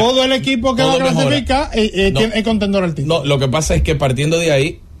ahí, Ya, todo el equipo que va a clasificar es contendor al título. No, lo que pasa es que partiendo de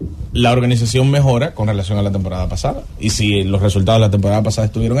ahí, la organización mejora con relación a la temporada pasada. Y si los resultados de la temporada pasada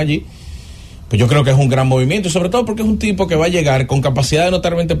estuvieron allí, pues yo creo que es un gran movimiento, y sobre todo porque es un tipo que va a llegar con capacidad de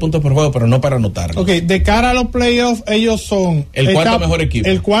anotar 20 puntos por juego, pero no para anotar. Ok, de cara a los playoffs, ellos son el cuarto mejor equipo.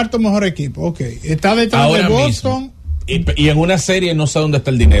 El cuarto mejor equipo, ok. Está detrás Ahora de Boston. Mismo. Y en una serie no sé dónde está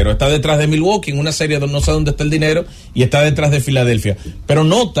el dinero. Está detrás de Milwaukee, en una serie no sé dónde está el dinero, y está detrás de Filadelfia. Pero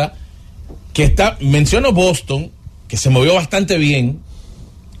nota que menciono Boston, que se movió bastante bien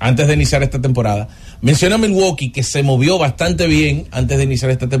antes de iniciar esta temporada. Menciona Milwaukee, que se movió bastante bien antes de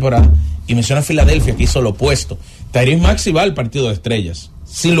iniciar esta temporada. Y menciona Filadelfia, que hizo lo opuesto. Tyrese Maxey va al partido de estrellas,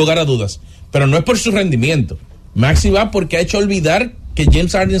 sin lugar a dudas. Pero no es por su rendimiento. Maxey va porque ha hecho olvidar que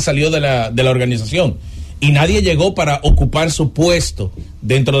James Harden salió de la organización. Y nadie llegó para ocupar su puesto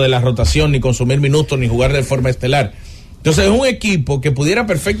dentro de la rotación, ni consumir minutos, ni jugar de forma estelar. Entonces es un equipo que pudiera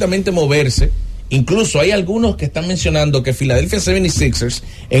perfectamente moverse. Incluso hay algunos que están mencionando que Philadelphia 76ers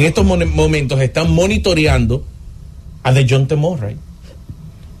en estos momentos están monitoreando a DeJounte Murray.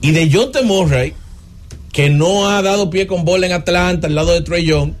 Y DeJounte Murray, que no ha dado pie con bola en Atlanta al lado de Trae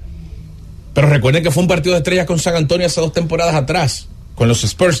Young, pero recuerden que fue un partido de estrellas con San Antonio hace 2 temporadas atrás, con los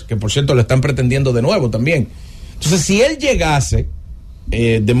Spurs, que por cierto lo están pretendiendo de nuevo también. Entonces, si él llegase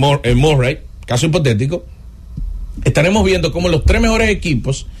Murray, caso hipotético, estaremos viendo cómo los 3 mejores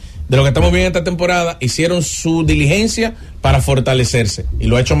equipos de lo que estamos viendo esta temporada hicieron su diligencia para fortalecerse. Y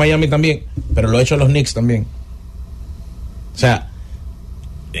lo ha hecho Miami también, pero lo ha hecho los Knicks también. O sea,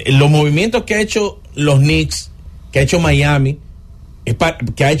 los movimientos que ha hecho los Knicks, que ha hecho Miami,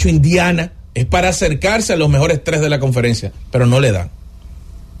 que ha hecho Indiana, es para acercarse a los mejores 3 de la conferencia, pero no le dan.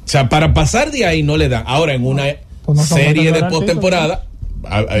 O sea, para pasar de ahí no le dan. Ahora, en una serie de postemporada,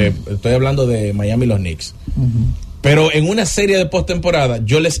 estoy hablando de Miami y los Knicks, pero en una serie de postemporada,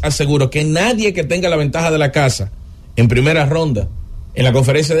 yo les aseguro que nadie que tenga la ventaja de la casa en primera ronda en la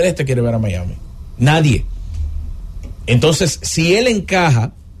conferencia del Este quiere ver a Miami. Nadie. Entonces, si él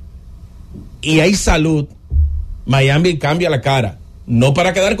encaja y hay salud, Miami cambia la cara. No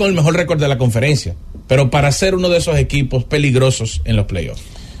para quedar con el mejor récord de la conferencia, pero para ser uno de esos equipos peligrosos en los playoffs.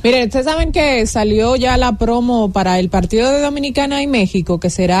 Miren, ustedes saben que salió ya la promo para el partido de Dominicana y México, que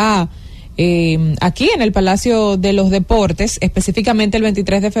será aquí en el Palacio de los Deportes, específicamente el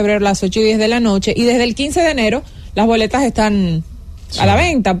 23 de febrero a las 8:10 de la noche, y desde el 15 de enero las boletas están a la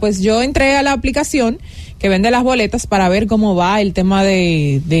venta. Pues yo entré a la aplicación que vende las boletas para ver cómo va el tema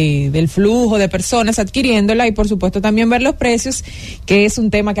del flujo de personas adquiriéndola y por supuesto también ver los precios, que es un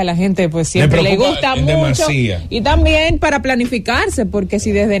tema que a la gente pues siempre le gusta mucho. Demasía. Y también para planificarse, porque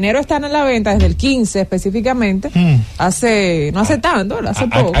si desde enero están a la venta, desde el 15 específicamente, no hace tanto, hace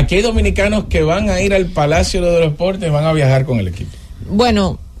poco. Aquí hay dominicanos que van a ir al Palacio de los Deportes y van a viajar con el equipo.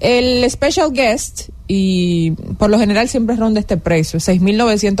 Bueno, el special guest, y por lo general siempre ronda este precio,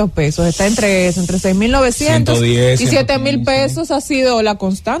 6.900 pesos. Está entre 6.900 y 7.000 pesos. Ha sido la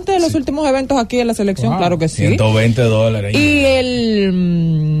constante de los últimos eventos aquí en la selección, claro que sí. $120. Y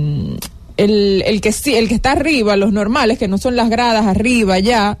el que está arriba, los normales, que no son las gradas arriba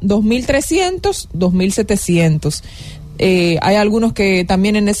ya, 2.300, 2.700. Hay algunos que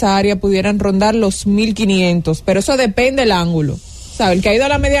también en esa área pudieran rondar los 1.500, pero eso depende del ángulo. ¿Sabe? El que ha ido a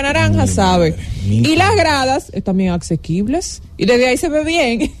la media naranja sabe. Y las gradas están bien asequibles y desde ahí se ve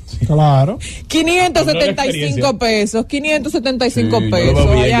bien. Claro. 575 pesos, 575 Sí, pesos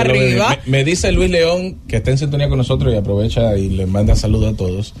allá arriba. Me dice Luis León, que está en sintonía con nosotros y aprovecha y le manda saludos a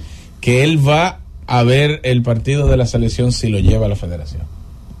todos, que él va a ver el partido de la selección si lo lleva a la federación.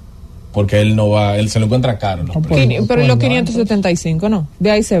 Porque él no va, él se lo encuentra caro. Pero los 575 no,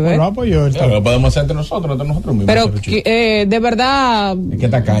 de ahí se ve. Lo podemos hacer entre nosotros mismos. Pero de verdad. Es que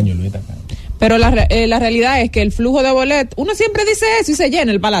tacaño, Luis, tacaño. Pero la realidad es que el flujo de boletos, uno siempre dice eso y se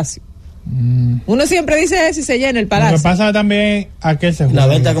llena el Palacio. Uno siempre dice eso y se llena el Palacio. Lo que pasa también a qué se juega. La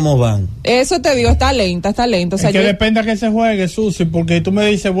venta cómo van. Eso te digo, está lenta. O sea, es que depende a qué se juegue, Susi, porque tú me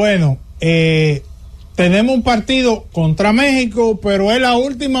dices, bueno, tenemos un partido contra México, pero es la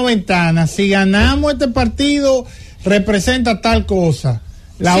última ventana. Si ganamos este partido, representa tal cosa.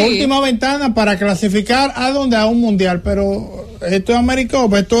 La última ventana para clasificar a un mundial, pero esto es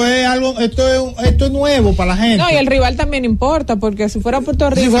Americopa, esto es nuevo para la gente. No, y el rival también importa, porque si fuera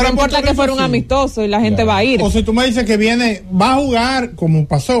Puerto Rico, no importa que fuera un amistoso y la gente va a ir. O si tú me dices que va a jugar, como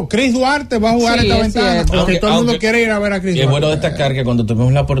pasó, Chris Duarte va a jugar esta ventana, porque todo el mundo quiere ir a ver a Chris Duarte. Es bueno destacar que cuando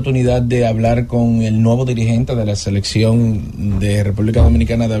tuvimos la oportunidad de hablar con el nuevo dirigente de la selección de República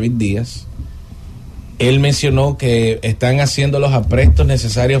Dominicana, David Díaz, él mencionó que están haciendo los aprestos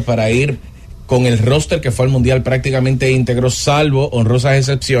necesarios para ir con el roster que fue al Mundial prácticamente íntegro, salvo honrosas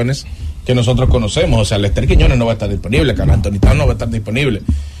excepciones que nosotros conocemos. O sea, Lester Quiñones no va a estar disponible, Carlos Antonio Towns no va a estar disponible.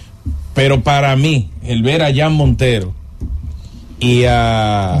 Pero para mí, el ver a Jan Montero y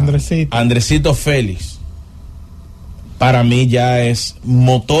a Andresito Félix, para mí ya es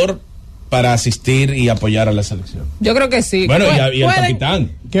motor para asistir y apoyar a la selección. Yo creo que sí. Bueno, y el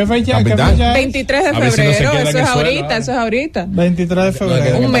capitán. ¿Qué fecha? Capitán. 23 de febrero, eso es ahorita. 23 de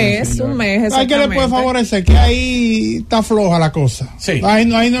febrero. Un mes. Hay que le puede favorecer, que ahí está floja la cosa. Sí. Ahí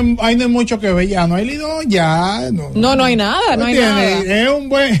no hay mucho que ver, ya no hay lidón, ya. No hay nada, no hay nada.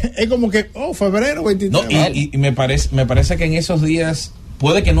 Es como que, febrero 23. No, y me parece que en esos días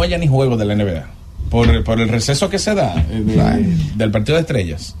puede que no haya ni juego de la NBA. Por el receso que se da del partido de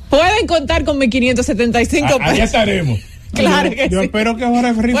estrellas. Pueden contar con 1.575 pesos. Allá estaremos. Claro que yo sí. espero que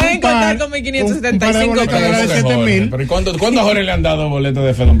Jorge Ferri pueden contar con 1.575 pesos. Pero ¿cuándo a Jorge le han dado boletos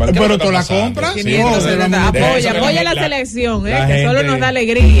de Fedon? Pero tú la compras. Apoya la selección, que solo nos da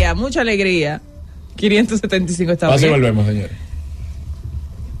alegría, mucha alegría. 575 está bien. Así volvemos, señores.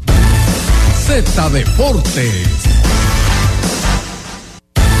 Z Deportes.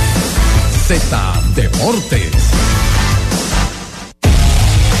 Z Deportes.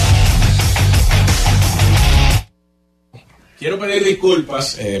 Quiero pedir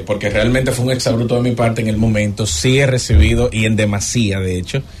disculpas porque realmente fue un exabrupto de mi parte en el momento. Sí he recibido, y en demasía de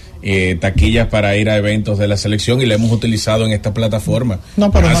hecho, taquillas para ir a eventos de la selección y la hemos utilizado en esta plataforma.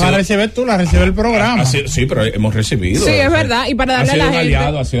 No, pero la recibes tú, la recibe el programa. Sí, pero hemos recibido. Sí, es verdad, y para darle a la gente.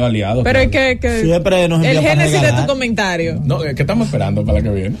 Ha sido aliado. Pero es que siempre nos el génesis de tu comentario. No, ¿qué estamos esperando para la que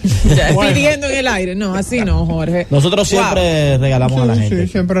viene? Pidiendo en el aire. No, así no, Jorge. Nosotros siempre regalamos a la gente.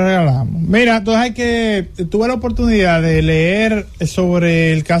 Sí, siempre regalamos. Mira, entonces tuve la oportunidad de leer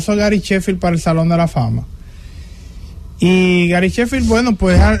sobre el caso de Gary Sheffield para el Salón de la Fama. Y Gary Sheffield, bueno,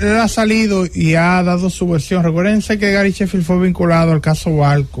 pues él ha salido y ha dado su versión. Recuérdense que Gary Sheffield fue vinculado al caso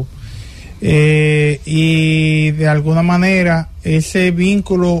Barco. Y de alguna manera ese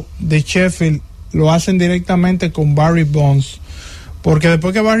vínculo de Sheffield lo hacen directamente con Barry Bonds. Porque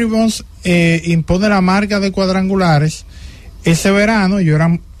después que Barry Bonds impone la marca de cuadrangulares, ese verano ellos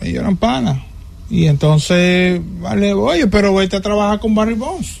eran panas. Y entonces, vale, oye, pero vete a trabajar con Barry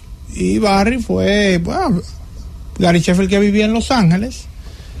Bonds. Y Barry fue, bueno, Gary Sheffield, que vivía en Los Ángeles,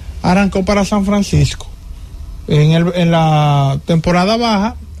 arrancó para San Francisco en la temporada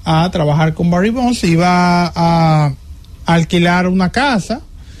baja a trabajar con Barry Bonds. Iba a a alquilar una casa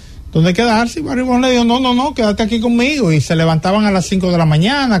donde quedarse, y Barry Bonds le dijo, no, quédate aquí conmigo, y se levantaban a las 5 de la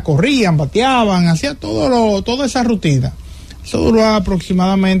mañana, corrían, bateaban, hacía toda esa rutina. Eso duró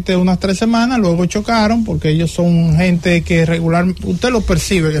aproximadamente unas 3 semanas, luego chocaron, porque ellos son gente que regular, usted lo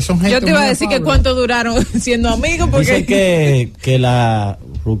percibe, que son gente. Yo te iba a muy decir afable. que cuánto duraron siendo amigos, porque Dicen que la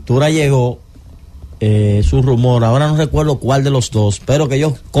ruptura llegó, es un rumor, ahora no recuerdo cuál de los dos, pero que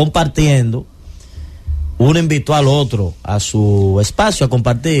ellos compartiendo, uno invitó al otro a su espacio a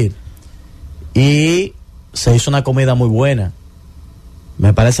compartir y se hizo una comida muy buena.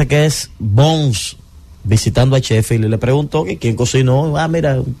 Me parece que es Bonds visitando a Sheffield y le preguntó que quién cocinó.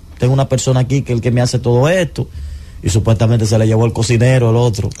 Mira, tengo una persona aquí que es el que me hace todo esto, y supuestamente se le llevó el cocinero el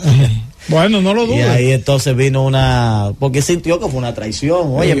otro. Bueno, no lo dudo. Y ahí entonces vino porque sintió que fue una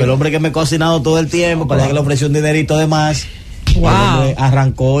traición. Oye, el hombre que me ha cocinado todo el tiempo, parece que le ofreció un dinerito de más. Wow.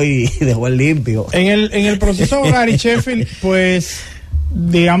 Arrancó y dejó el limpio. En el proceso de Gary Sheffield, pues,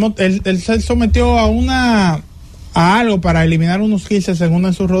 digamos, él se sometió a algo para eliminar unos 15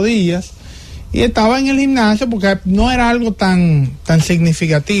 segundos en sus rodillas, y estaba en el gimnasio porque no era algo tan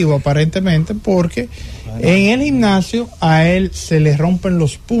significativo aparentemente, porque en el gimnasio a él se le rompen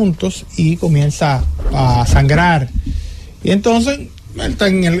los puntos y comienza a sangrar, y entonces él está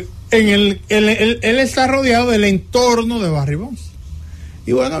él está rodeado del entorno de Barry Bonds,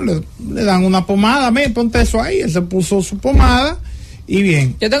 y bueno, le dan una pomada, ponte eso ahí, él se puso su pomada y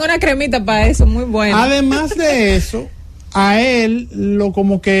bien. yo tengo una cremita para eso, muy buena. Además de eso, a él lo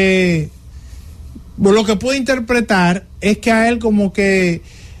que pude interpretar es que a él como que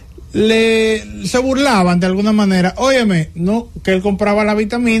se burlaban de alguna manera. Óyeme, no, que él compraba la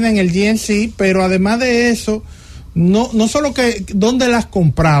vitamina en el GNC, pero además de eso, no solo que dónde las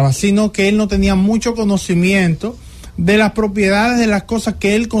compraba, sino que él no tenía mucho conocimiento de las propiedades de las cosas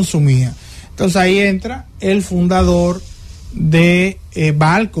que él consumía. Entonces ahí entra el fundador de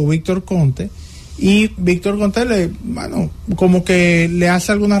Balco, Víctor Conte, y Víctor Conte como que le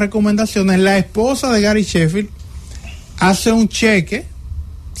hace algunas recomendaciones. La esposa de Gary Sheffield hace un cheque,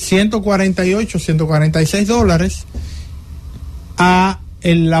 $146 a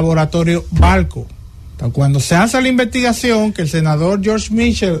el laboratorio Balco. Cuando se hace la investigación, que el senador George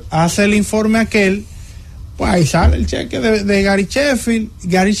Mitchell hace el informe aquel, pues ahí sale el cheque de Gary Sheffield.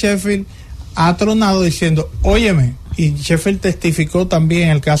 Gary Sheffield ha tronado diciendo, óyeme, y Sheffield testificó también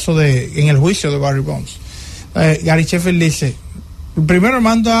en el juicio de Barry Bonds. Gary Sheffield dice, primero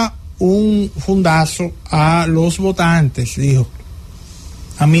manda un fundazo a los votantes, dijo,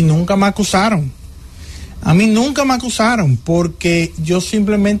 a mí nunca me acusaron, porque yo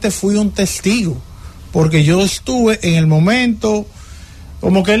simplemente fui un testigo, porque yo estuve en el momento,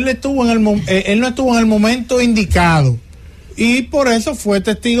 como que él no estuvo en el momento indicado, y por eso fue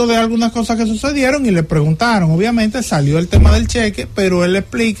testigo de algunas cosas que sucedieron, y le preguntaron, obviamente salió el tema del cheque, pero él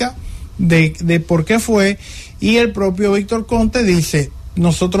explica de por qué fue, y el propio Víctor Conte dice,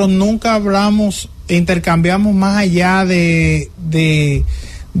 nosotros nunca intercambiamos más allá de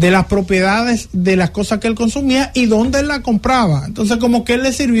las propiedades de las cosas que él consumía y dónde él la compraba. Entonces como que él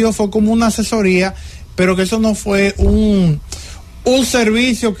le sirvió, fue como una asesoría, pero que eso no fue un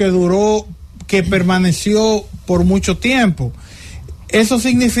servicio que permaneció por mucho tiempo. Eso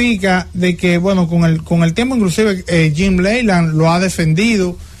significa de que, bueno, con el tiempo, inclusive Jim Leyland lo ha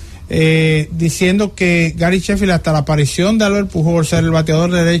defendido, diciendo que Gary Sheffield, hasta la aparición de Albert Pujols, era el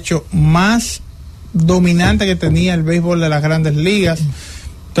bateador derecho más dominante que tenía el béisbol de las Grandes Ligas.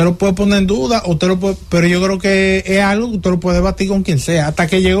 Usted lo puede poner en duda, pero yo creo que es algo que usted lo puede debatir con quien sea. Hasta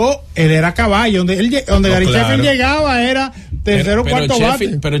que llegó, él era caballo, donde Gary Sheffield llegaba era tercero o cuarto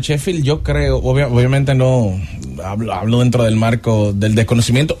bate. Pero Sheffield, yo creo, obviamente no hablo dentro del marco del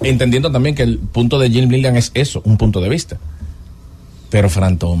desconocimiento, entendiendo también que el punto de Jim Leyland es eso, un punto de vista. Pero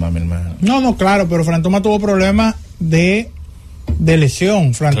Fran Thomas, mi hermano. No, claro, pero Fran Thomas tuvo problemas de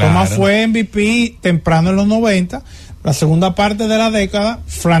lesión. Fran Thomas fue MVP temprano en los 90. La segunda parte de la década,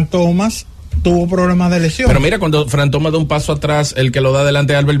 Fran Thomas tuvo problemas de lesión. Pero mira, cuando Fran Thomas da un paso atrás, el que lo da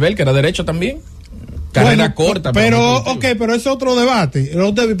delante de Albert Bell, que era derecho también. Carrera corta. Pero pero es otro debate.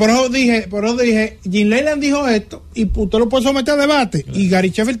 Por eso dije, Jim Leyland dijo esto y usted lo puede someter a debate. Y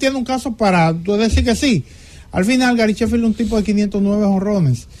Gary Sheffield tiene un caso para tú decir que sí. Al final, Gary Sheffield es un tipo de 509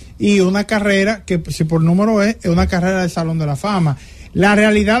 jonrones y una carrera que, si por número es una carrera del Salón de la Fama. La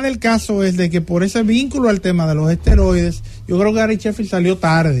realidad del caso es de que por ese vínculo al tema de los esteroides, yo creo que Gary Sheffield salió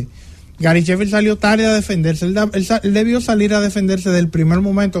tarde. Gary Sheffield salió tarde a defenderse. Él debió salir a defenderse del primer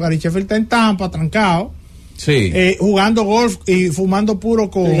momento. Gary Sheffield está en Tampa, trancado. Sí. Jugando golf y fumando puro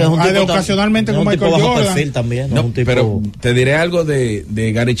ocasionalmente con Michael Jordan. También, pero te diré algo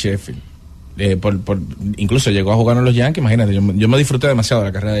de Gary Sheffield. Incluso llegó a jugar en los Yankees. Imagínate, yo me disfruté demasiado de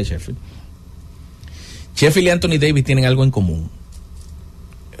la carrera de Sheffield. Sheffield y Anthony Davis tienen algo en común.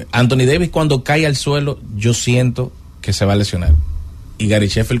 Anthony Davis, cuando cae al suelo, yo siento que se va a lesionar. Y Gary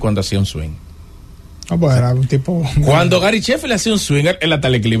Sheffield, cuando hacía un swing. Pues era un tipo. Cuando Gary Sheffield hacía un swing, él hasta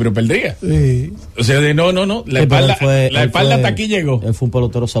el equilibrio perdía. Sí. O sea, no. La espalda hasta aquí llegó. Él fue un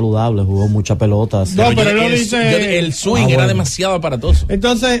pelotero saludable, jugó muchas pelotas. No, pero él lo dice. El swing era demasiado aparatoso.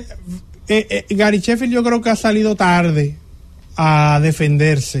 Entonces, Gary Sheffield yo creo que ha salido tarde a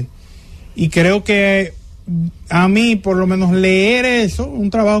defenderse. Y creo que a mí, por lo menos, leer eso, un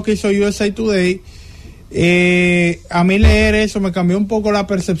trabajo que hizo USA Today, a mí leer eso me cambió un poco la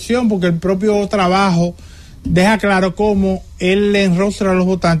percepción, porque el propio trabajo deja claro cómo él le enrostra a los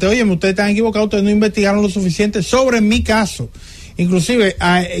votantes. Oye, ustedes están equivocados, ustedes no investigaron lo suficiente sobre mi caso. Inclusive,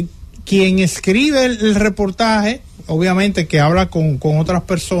 quien escribe el reportaje, obviamente que habla con otras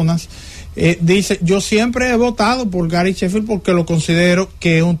personas, dice, yo siempre he votado por Gary Sheffield porque lo considero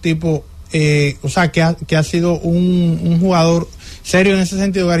que es un tipo, que ha sido un jugador serio en ese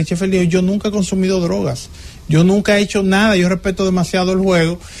sentido. Gary Sheffield dijo, yo nunca he consumido drogas, yo nunca he hecho nada, yo respeto demasiado el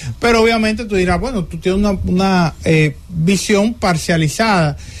juego, pero obviamente tú dirás, bueno, tú tienes una visión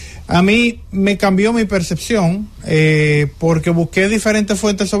parcializada. A mí me cambió mi percepción, porque busqué diferentes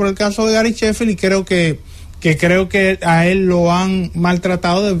fuentes sobre el caso de Gary Sheffield y creo que a él lo han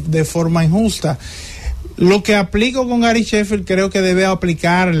maltratado de forma injusta. Lo que aplico con Gary Sheffield creo que debe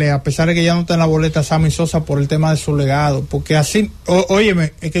aplicarle, a pesar de que ya no está en la boleta, Sammy Sosa por el tema de su legado, porque así,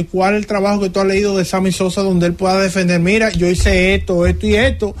 óyeme, es que cuál es el trabajo que tú has leído de Sammy Sosa donde él pueda defender, mira, yo hice esto y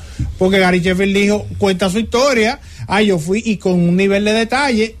esto, porque Gary Sheffield dijo, cuenta su historia, yo fui, y con un nivel de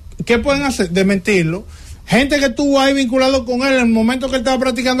detalle. ¿Qué pueden hacer? Desmentirlo. Gente que estuvo ahí vinculado con él en el momento que él estaba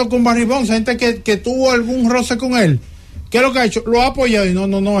practicando con Barry Bonds, gente que tuvo algún roce con él, ¿qué es lo que ha hecho? Lo ha apoyado y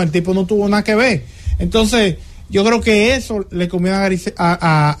no, el tipo no tuvo nada que ver. Entonces, yo creo que eso le conviene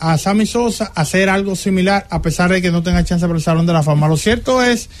a Sammy Sosa hacer algo similar, a pesar de que no tenga chance para el Salón de la Fama. Lo cierto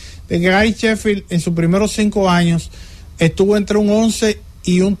es de que Gary Sheffield en sus primeros 5 años estuvo entre un 11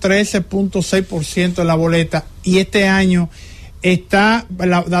 y un 13.6% en la boleta, y este año está,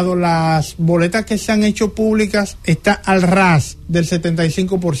 dado las boletas que se han hecho públicas, está al ras del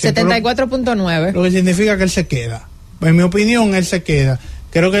 75%. 74.9. Lo que significa que él se queda. En mi opinión, él se queda.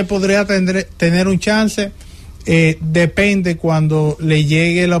 Creo que podría tener un chance. Depende cuando le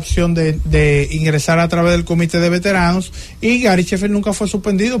llegue la opción de ingresar a través del comité de veteranos. Y Gary Sheffield nunca fue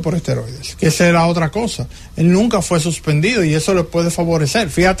suspendido por esteroides, que esa era otra cosa. Él nunca fue suspendido y eso le puede favorecer.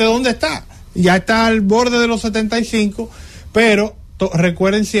 Fíjate dónde está. Ya está al borde de los 75, pero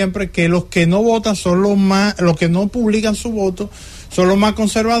recuerden siempre que los que no votan son los que no publican su voto son los más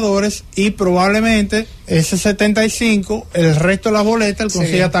conservadores, y probablemente ese 75, el resto de las boletas, él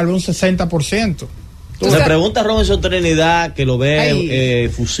consiga tal vez un 60%. Me pregunta Robinson Trinidad, que lo ve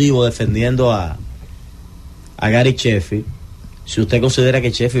efusivo defendiendo a Gary Sheffield, si usted considera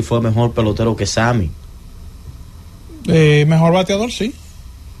que Sheffield fue mejor pelotero que Sammy. Mejor bateador, sí.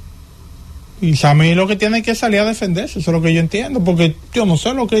 Y Sammy lo que tiene que salir a defenderse, eso es lo que yo entiendo, porque yo no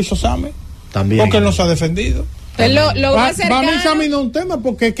sé lo que hizo Sammy. También. Porque él no se ha defendido. Él lo va a acercar. Para mí Sammy no es un tema,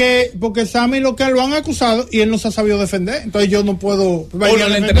 porque Sammy lo han acusado y él no se ha sabido defender, entonces yo no puedo. Y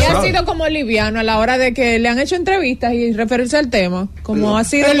ha sido como liviano a la hora de que le han hecho entrevistas y referirse al tema, como ha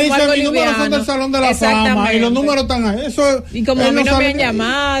sido como algo liviano. Los números son del Salón de la Fama y los números están ahí. Eso, y como a mí no me han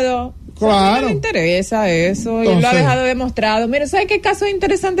llamado. Claro. No le interesa eso. Entonces, y lo ha dejado demostrado. Mira, ¿sabes qué caso es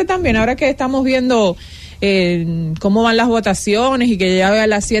interesante también? Ahora que estamos viendo cómo van las votaciones y que ya a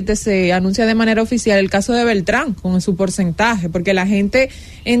las 7 se anuncia de manera oficial el caso de Beltrán con su porcentaje, porque la gente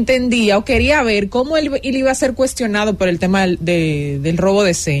entendía o quería ver cómo él iba a ser cuestionado por el tema del robo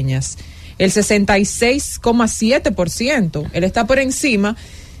de señas. El 66,7%. Él está por encima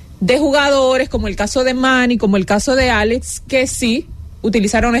de jugadores como el caso de Manny, como el caso de Alex, que sí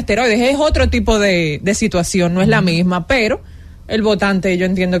utilizaron esteroides. Es otro tipo de situación, no es la misma, pero el votante yo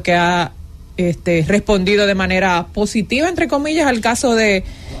entiendo que ha respondido de manera positiva, entre comillas, al caso del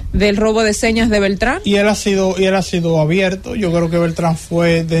robo de señas de Beltrán. Y él ha sido abierto. Yo creo que Beltrán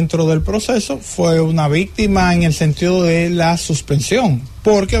fue, dentro del proceso, fue una víctima en el sentido de la suspensión,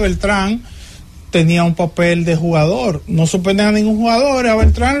 porque Beltrán tenía un papel de jugador. No suspenden a ningún jugador, a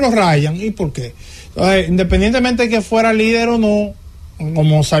Beltrán lo rayan. ¿Y por qué? Entonces, independientemente de que fuera líder o no,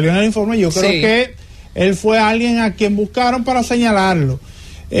 como salió en el informe, yo creo que él fue alguien a quien buscaron para señalarlo.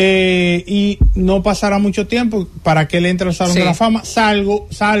 Y no pasará mucho tiempo para que él entre al Salón de la Fama, salvo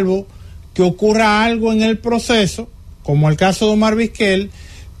que ocurra algo en el proceso, como el caso de Omar Vizquel,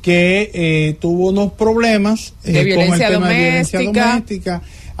 que tuvo unos problemas de violencia con el tema de violencia doméstica,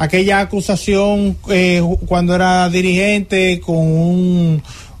 aquella acusación cuando era dirigente con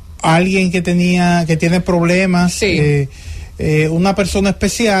alguien que tiene problemas, una persona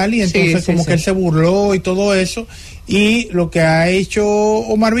especial, y entonces que él se burló y todo eso. Y lo que ha hecho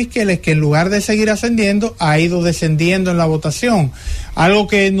Omar Vizquel es que en lugar de seguir ascendiendo, ha ido descendiendo en la votación, algo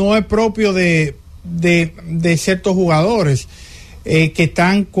que no es propio de ciertos jugadores que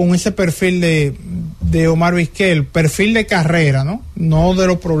están con ese perfil de Omar Vizquel, perfil de carrera, no de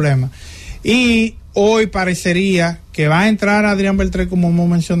los problemas. Y hoy parecería que va a entrar Adrián Beltré, como hemos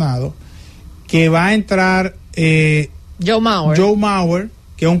mencionado, que va a entrar Joe Mauer,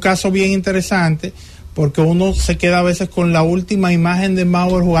 que es un caso bien interesante, porque uno se queda a veces con la última imagen de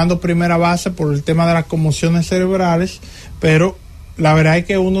Mauer jugando primera base por el tema de las conmociones cerebrales, pero la verdad es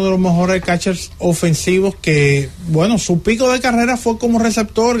que uno de los mejores catchers ofensivos que, bueno, su pico de carrera fue como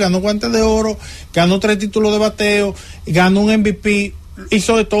receptor, ganó guantes de oro, ganó 3 títulos de bateo, ganó un MVP,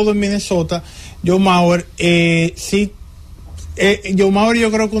 hizo de todo en Minnesota. Joe Mauer, Joe Mauer,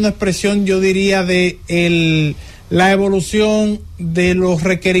 yo creo que una expresión, yo diría, de la evolución de los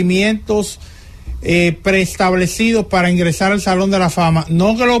requerimientos preestablecidos para ingresar al Salón de la Fama,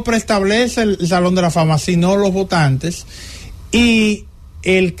 no que lo preestablece el Salón de la Fama, sino los votantes. Y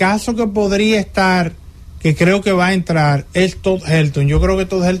el caso que podría estar, que creo que va a entrar, es Todd Helton. Yo creo que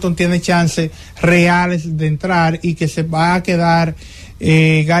Todd Helton tiene chances reales de entrar, y que se va a quedar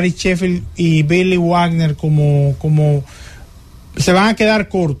Gary Sheffield y Billy Wagner como se van a quedar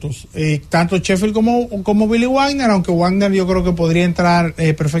cortos, tanto Sheffield como Billy Wagner, aunque Wagner yo creo que podría entrar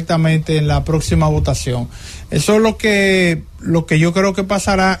perfectamente en la próxima votación. Eso es lo que yo creo que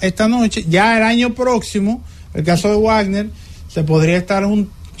pasará esta noche. Ya el año próximo, el caso de Wagner, se podría estar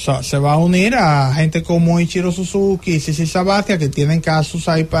se va a unir a gente como Ichiro Suzuki y Sisi Sabathia, que tienen casos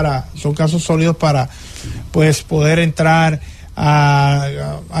ahí son casos sólidos para pues poder entrar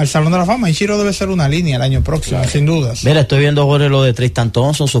al Salón de la Fama. Ichiro debe ser una línea el año próximo, claro, sin dudas. Mira, estoy viendo ahora lo de Tristan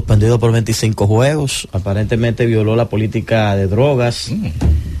Thompson, suspendido por 25 juegos, aparentemente violó la política de drogas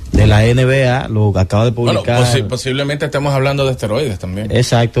de la NBA, lo acaba de publicar. Bueno, posiblemente estemos hablando de esteroides también.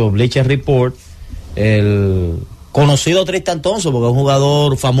 Exacto, Bleacher Report, el conocido Tristan Thompson, porque es un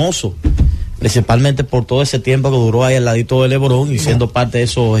jugador famoso, principalmente por todo ese tiempo que duró ahí al ladito de LeBron y siendo parte de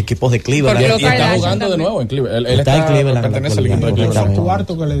esos equipos de Cleveland. Y está jugando de nuevo en Cleveland. Él está en Cleveland, pertenece al equipo de Cleveland.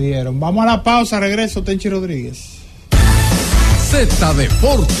 Cuarto que le dieron. Vamos a la pausa, regreso, Tenchi Rodríguez. Z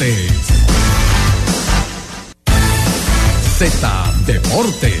Deportes. Z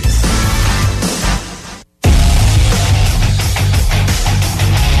Deportes.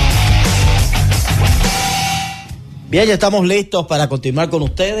 Bien, ya estamos listos para continuar con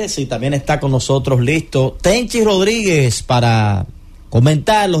ustedes, y también está con nosotros listo Tenchi Rodríguez para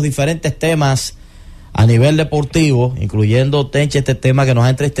comentar los diferentes temas a nivel deportivo, incluyendo, Tenchi, este tema que nos ha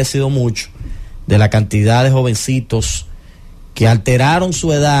entristecido mucho, de la cantidad de jovencitos que alteraron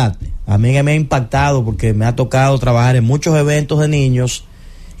su edad. A mí me ha impactado porque me ha tocado trabajar en muchos eventos de niños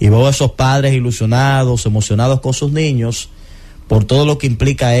y veo a esos padres ilusionados, emocionados con sus niños, por todo lo que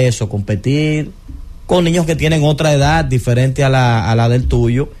implica eso, competir con niños que tienen otra edad diferente a la del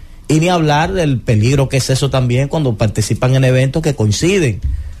tuyo, y ni hablar del peligro que es eso también cuando participan en eventos que coinciden.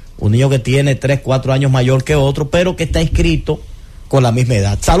 Un niño que tiene 3, 4 años mayor que otro, pero que está inscrito con la misma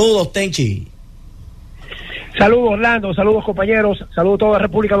edad. Saludos, Tenchi. Saludos, Orlando, saludos, compañeros, saludos a toda la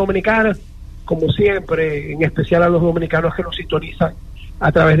República Dominicana, como siempre, en especial a los dominicanos que nos sintonizan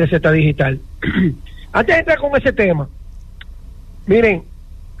a través de Z Digital. Antes de entrar con ese tema, miren,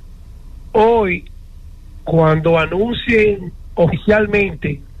 hoy, cuando anuncien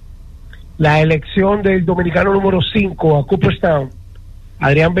oficialmente la elección del dominicano número 5 a Cooperstown,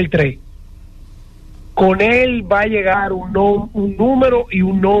 Adrián Beltré, con él va a llegar un número y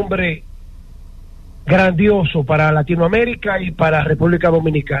un nombre grandioso para Latinoamérica y para República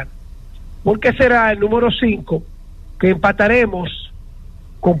Dominicana. Porque será el número 5 que empataremos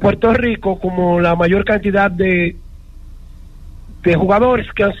con Puerto Rico como la mayor cantidad de jugadores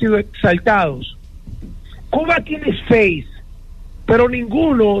que han sido exaltados. Cuba tiene 6, pero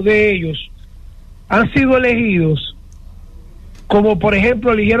ninguno de ellos han sido elegidos, como por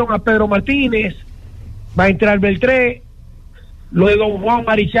ejemplo eligieron a Pedro Martínez, va a entrar Beltré. Lo de Don Juan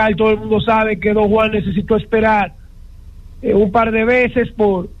Marichal, todo el mundo sabe que Don Juan necesitó esperar un par de veces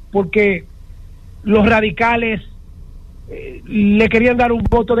porque los radicales le querían dar un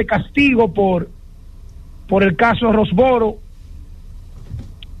voto de castigo por el caso Rosboro.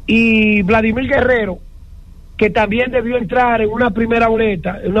 Y Vladimir Guerrero, que también debió entrar en una primera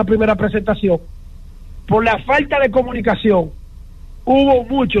boleta, en una primera presentación, por la falta de comunicación hubo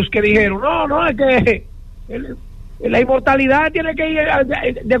muchos que dijeron, no, es que la inmortalidad tiene que ir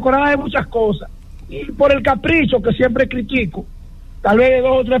decorada de muchas cosas. Y por el capricho que siempre critico, tal vez de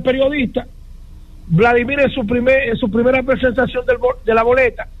 2 o 3 periodistas, Vladimir en su primera presentación de la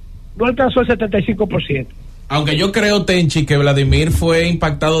boleta no alcanzó el 75%. Aunque yo creo, Tenchi, que Vladimir fue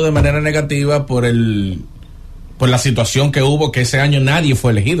impactado de manera negativa por la situación que hubo, que ese año nadie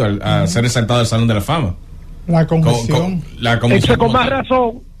fue elegido a ser resaltado del Salón de la Fama. La comisión. Entonces, con más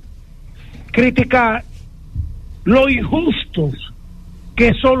razón, criticar lo injustos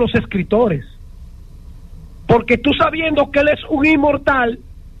que son los escritores. Porque tú, sabiendo que él es un inmortal,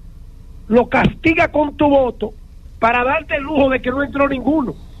 lo castiga con tu voto para darte el lujo de que no entró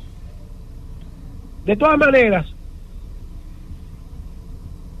ninguno. De todas maneras,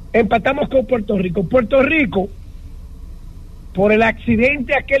 empatamos con Puerto Rico. Puerto Rico, por el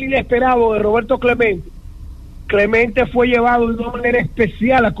accidente aquel inesperado de Roberto Clemente fue llevado de una manera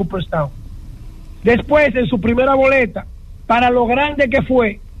especial a Cooperstown. Después, en su primera boleta, para lo grande que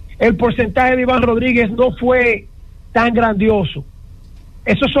fue, el porcentaje de Iván Rodríguez no fue tan grandioso.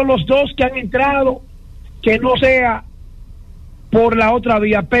 Esos son los dos que han entrado, que no sea por la otra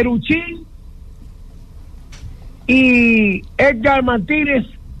vía. Peruchín y Edgar Martínez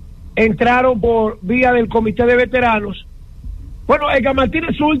entraron por vía del comité de veteranos. Bueno, Edgar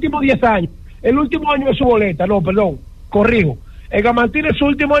Martínez sus últimos 10 años, el último año de su boleta, corrijo. Edgar Martínez su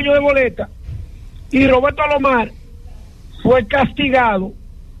último año de boleta, y Roberto Alomar fue castigado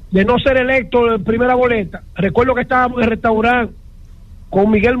de no ser electo en primera boleta. Recuerdo que estábamos en el restaurante con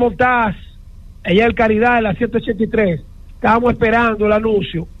Miguel Montaz, allá en Caridad, en la 183. Estábamos esperando el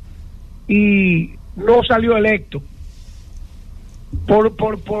anuncio y no salió electo.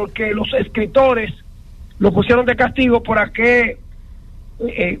 Porque los escritores lo pusieron de castigo por aquel,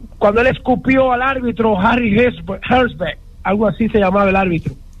 cuando él escupió al árbitro Harry Herzberg, algo así se llamaba el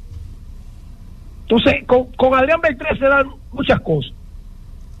árbitro. Entonces, con Adrián Beltré se dan muchas cosas.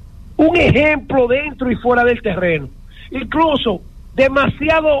 Un ejemplo dentro y fuera del terreno. Incluso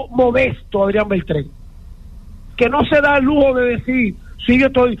demasiado modesto Adrián Beltré, que no se da el lujo de decir, sí,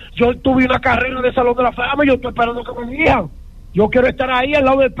 yo tuve una carrera de Salón de la Fama, yo estoy esperando que me digan, yo quiero estar ahí al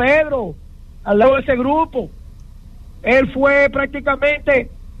lado de Pedro, al lado de ese grupo. Él fue prácticamente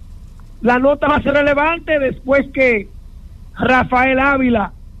la nota más relevante después que Rafael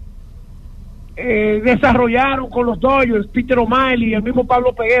Ávila desarrollaron con los Dodgers, Peter O'Malley y el mismo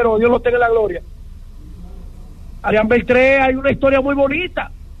Pablo Peguero, Dios lo tenga en la gloria. Adrián Beltré, hay una historia muy bonita.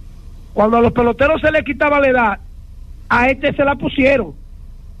 Cuando a los peloteros se les quitaba la edad, a este se la pusieron.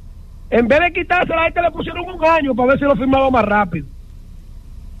 En vez de quitársela, a este le pusieron 1 año para ver si lo firmaba más rápido.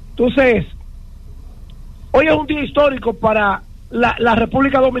 Entonces, hoy es un día histórico para la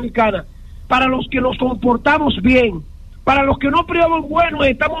República Dominicana, para los que nos comportamos bien, para los que no privamos buenos,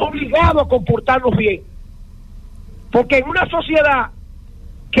 estamos obligados a comportarnos bien. Porque en una sociedad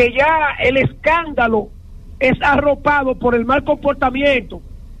que ya el escándalo es arropado por el mal comportamiento,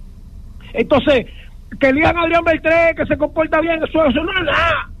 entonces, que elijan a Adrián Beltré, que se comporta bien, eso no es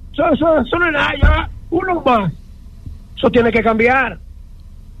nada, eso no es nada, ya uno más. Eso tiene que cambiar.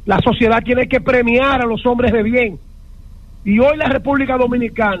 La sociedad tiene que premiar a los hombres de bien. Y hoy la República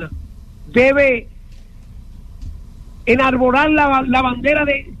Dominicana debe enarbolar la bandera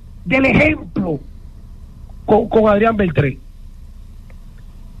del ejemplo con Adrián Beltré.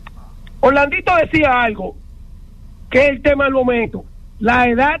 Orlandito decía algo que es el tema del momento, la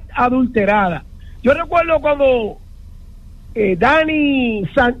edad adulterada. Yo recuerdo cuando Dani,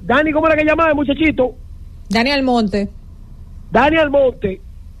 ¿cómo era que llamaba el muchachito? Dani Almonte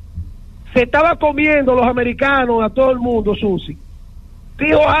se estaba comiendo los americanos a todo el mundo, Susi.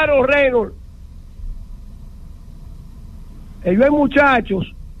 Dijo Harold Reynolds, ellos hay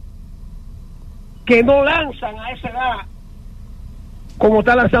muchachos que no lanzan a esa edad como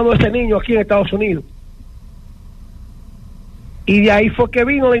está lanzando ese niño aquí en Estados Unidos. Y de ahí fue que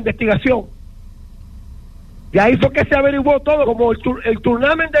vino la investigación. De ahí fue que se averiguó todo, como el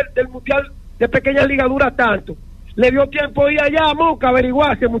tournament del Mundial de Pequeñas Ligas dura tanto. Le dio tiempo de ir allá a Moca a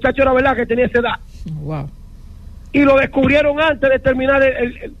averiguar si el muchacho era verdad que tenía esa edad. Wow. Y lo descubrieron antes de terminar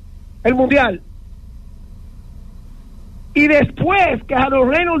el Mundial. Y después que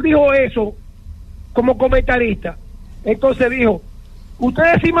Harold Reynolds dijo eso, como comentarista, entonces dijo,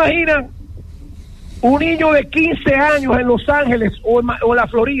 ¿ustedes se imaginan un niño de 15 años en Los Ángeles o en la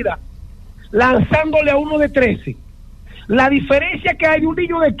Florida lanzándole a uno de 13? La diferencia que hay de un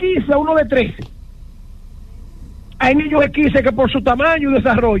niño de 15 a uno de 13. Hay niños de 15 que por su tamaño y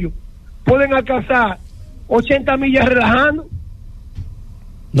desarrollo pueden alcanzar 80 millas relajando.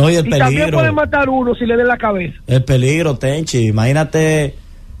 No, y el también peligro. pueden matar uno si le den la cabeza. El peligro, Tenchi. Imagínate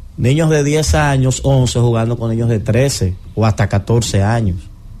niños de 10 años, 11 jugando con niños de 13 o hasta 14 años.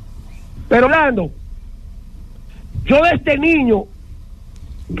 Pero Orlando, yo desde niño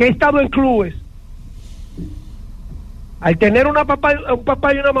que he estado en clubes, al tener un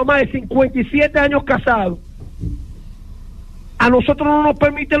papá y una mamá de 57 años casados, a nosotros no nos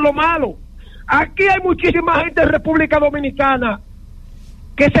permiten lo malo. Aquí hay muchísima gente en República Dominicana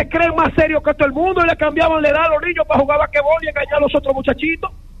que se creen más serios que todo el mundo y le cambiaban la edad a los niños para jugar basquetbol y engañar a los otros muchachitos.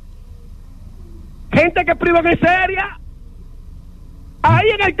 Gente que privan en seria. Ahí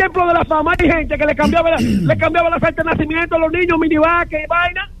en el Templo de la Fama hay gente que le cambiaba la fecha de nacimiento a los niños, minivaque y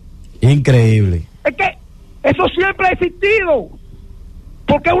vaina. Increíble. Es que eso siempre ha existido,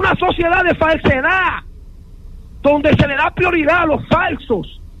 porque es una sociedad de falsedad, donde se le da prioridad a los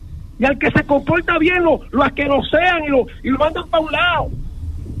falsos, y al que se comporta bien lo asquerosean y lo mandan para un lado.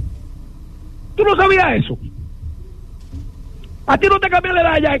 ¿Tú no sabías eso? ¿A ti no te cambió la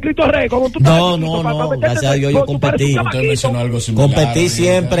edad ya, Cristo Rey? Como tú No, gracias a Dios yo competí. Competí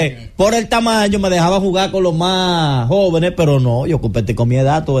siempre. Por el tamaño me dejaba jugar con los más jóvenes, pero no, yo competí con mi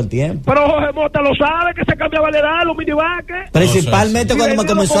edad todo el tiempo. Pero Jorge Mota lo sabe, que se cambiaba la edad, los minivaques. Principalmente cuando me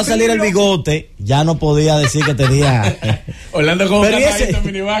comenzó a salir el bigote, ya no podía decir que tenía. Orlando como pero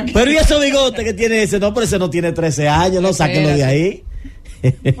y ese bigote que tiene ese, no, pero ese no tiene 13 años, no, sáquenlo de ahí.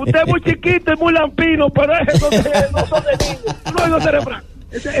 Usted es muy chiquito y muy lampino, pero esos no son de niños. No cerebral.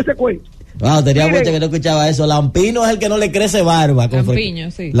 Ese cuento. Wow, tenía mucho que no escuchaba eso. Lampino es el que no le crece barba. Lampiño,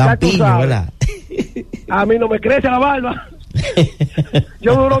 sí. Lampiño, ¿verdad? A mí no me crece la barba.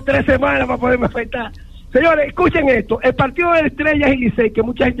 Yo duro 3 semanas para poderme afeitar. Señores, escuchen esto. El partido de Estrellas y Licey, que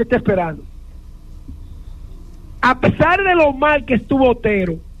mucha gente está esperando. A pesar de lo mal que estuvo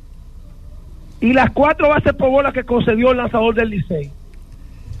Otero y las 4 bases por bola que concedió el lanzador del Licey,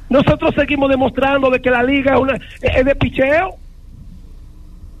 nosotros seguimos demostrando de que la liga es de picheo,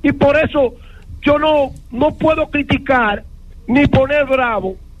 y por eso yo no puedo criticar ni poner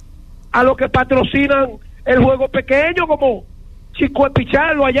bravo a los que patrocinan el juego pequeño, como Chico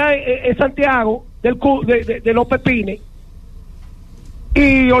Pichardo allá en Santiago de los Pepines,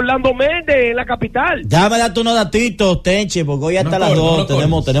 y Orlando Méndez en la capital. Déjame darte unos datitos, Tenchi, porque hoy hasta las 2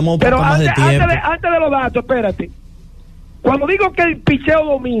 tenemos un poco más de tiempo. Antes de los datos, espérate. Cuando digo que el picheo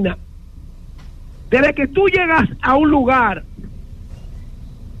domina, desde que tú llegas a un lugar,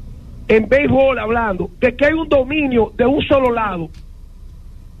 en béisbol hablando, de que hay un dominio de un solo lado,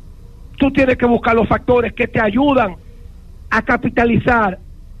 tú tienes que buscar los factores que te ayudan a capitalizar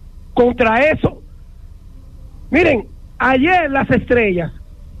contra eso. Miren, ayer las Estrellas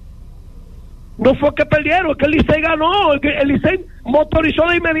no fue que perdieron, es que el Licey ganó, el Licey motorizó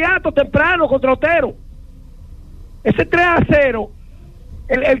de inmediato, temprano, contra Otero. Ese 3-0,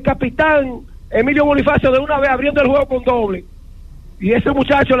 el capitán Emilio Bonifacio de una vez abriendo el juego con doble, y ese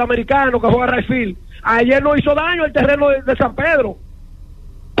muchacho, el americano que juega right field, ayer no hizo daño el terreno de San Pedro.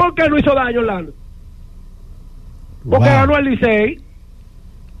 ¿Por qué no hizo daño, Orlando? Porque ganó el Licey.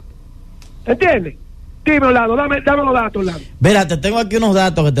 ¿Entiendes? Dime, Orlando, dame los datos, Orlando. Verá, te tengo aquí unos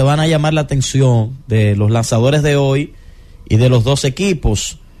datos que te van a llamar la atención de los lanzadores de hoy y de los dos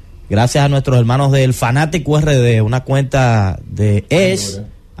equipos. Gracias a nuestros hermanos del Fanático RD, una cuenta de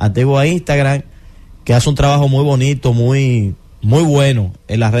antigua Instagram, que hace un trabajo muy bonito, muy bueno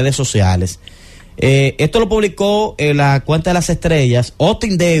en las redes sociales. Esto lo publicó en la cuenta de las Estrellas.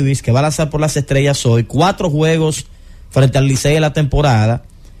 Austin Davis, que va a lanzar por las Estrellas hoy, 4 juegos frente al Licey de la temporada,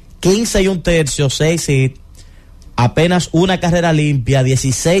 15 1/3, 6 hits, apenas una carrera limpia,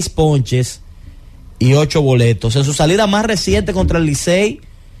 16 ponches y 8 boletos. En su salida más reciente contra el Licey,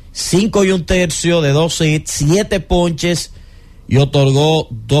 5 1/3 de 2 hits, 7 ponches y otorgó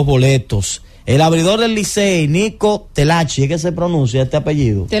 2 boletos. El abridor del Licey, Nico Telachi, ¿es que se pronuncia este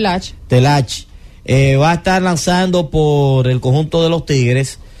apellido? Telachi. Va a estar lanzando por el conjunto de los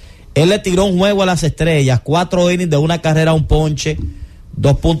Tigres. Él le tiró un juego a las Estrellas, 4 innings de una carrera, un ponche,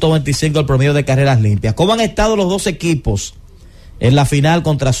 2.25 el promedio de carreras limpias. ¿Cómo han estado los dos equipos en la final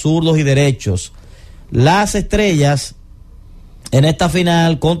contra zurdos y derechos? Las Estrellas en esta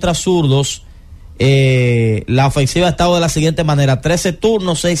final contra zurdos, la ofensiva ha estado de la siguiente manera: 13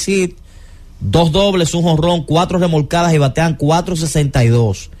 turnos, 6 hits, 2 dobles, un jonrón, 4 remolcadas y batean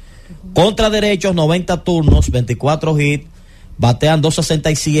 4.62. Contra derechos, 90 turnos, 24 hits, batean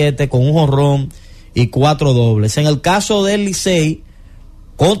 2.67 con un jonrón y 4 dobles. En el caso del Licey,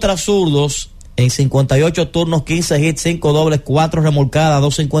 contra zurdos, en 58 turnos, 15 hits, 5 dobles, 4 remolcadas,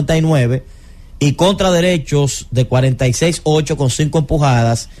 2.59. Y contra derechos, de 46-8 con 5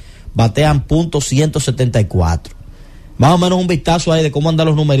 empujadas, batean .174. más o menos un vistazo ahí de cómo andan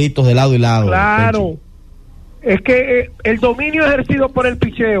los numeritos de lado y lado. Claro. Es que el dominio ejercido por el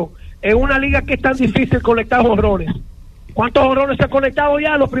picheo en una liga que es tan difícil conectar jonrones. ¿Cuántos jonrones se han conectado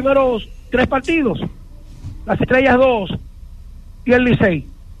ya los primeros 3 partidos? Las Estrellas 2 y el Licey.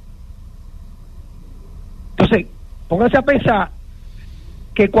 Entonces, pónganse a pensar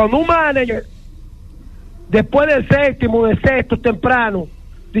que cuando un manager, después del séptimo, del sexto, temprano,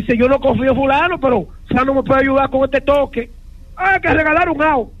 dice, yo no confío en fulano, pero fulano me puede ayudar con este toque. Hay que regalar un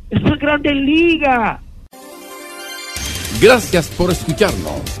out. Eso es Grandes Ligas. Gracias por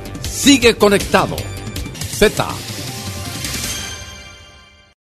escucharnos. Sigue conectado. Z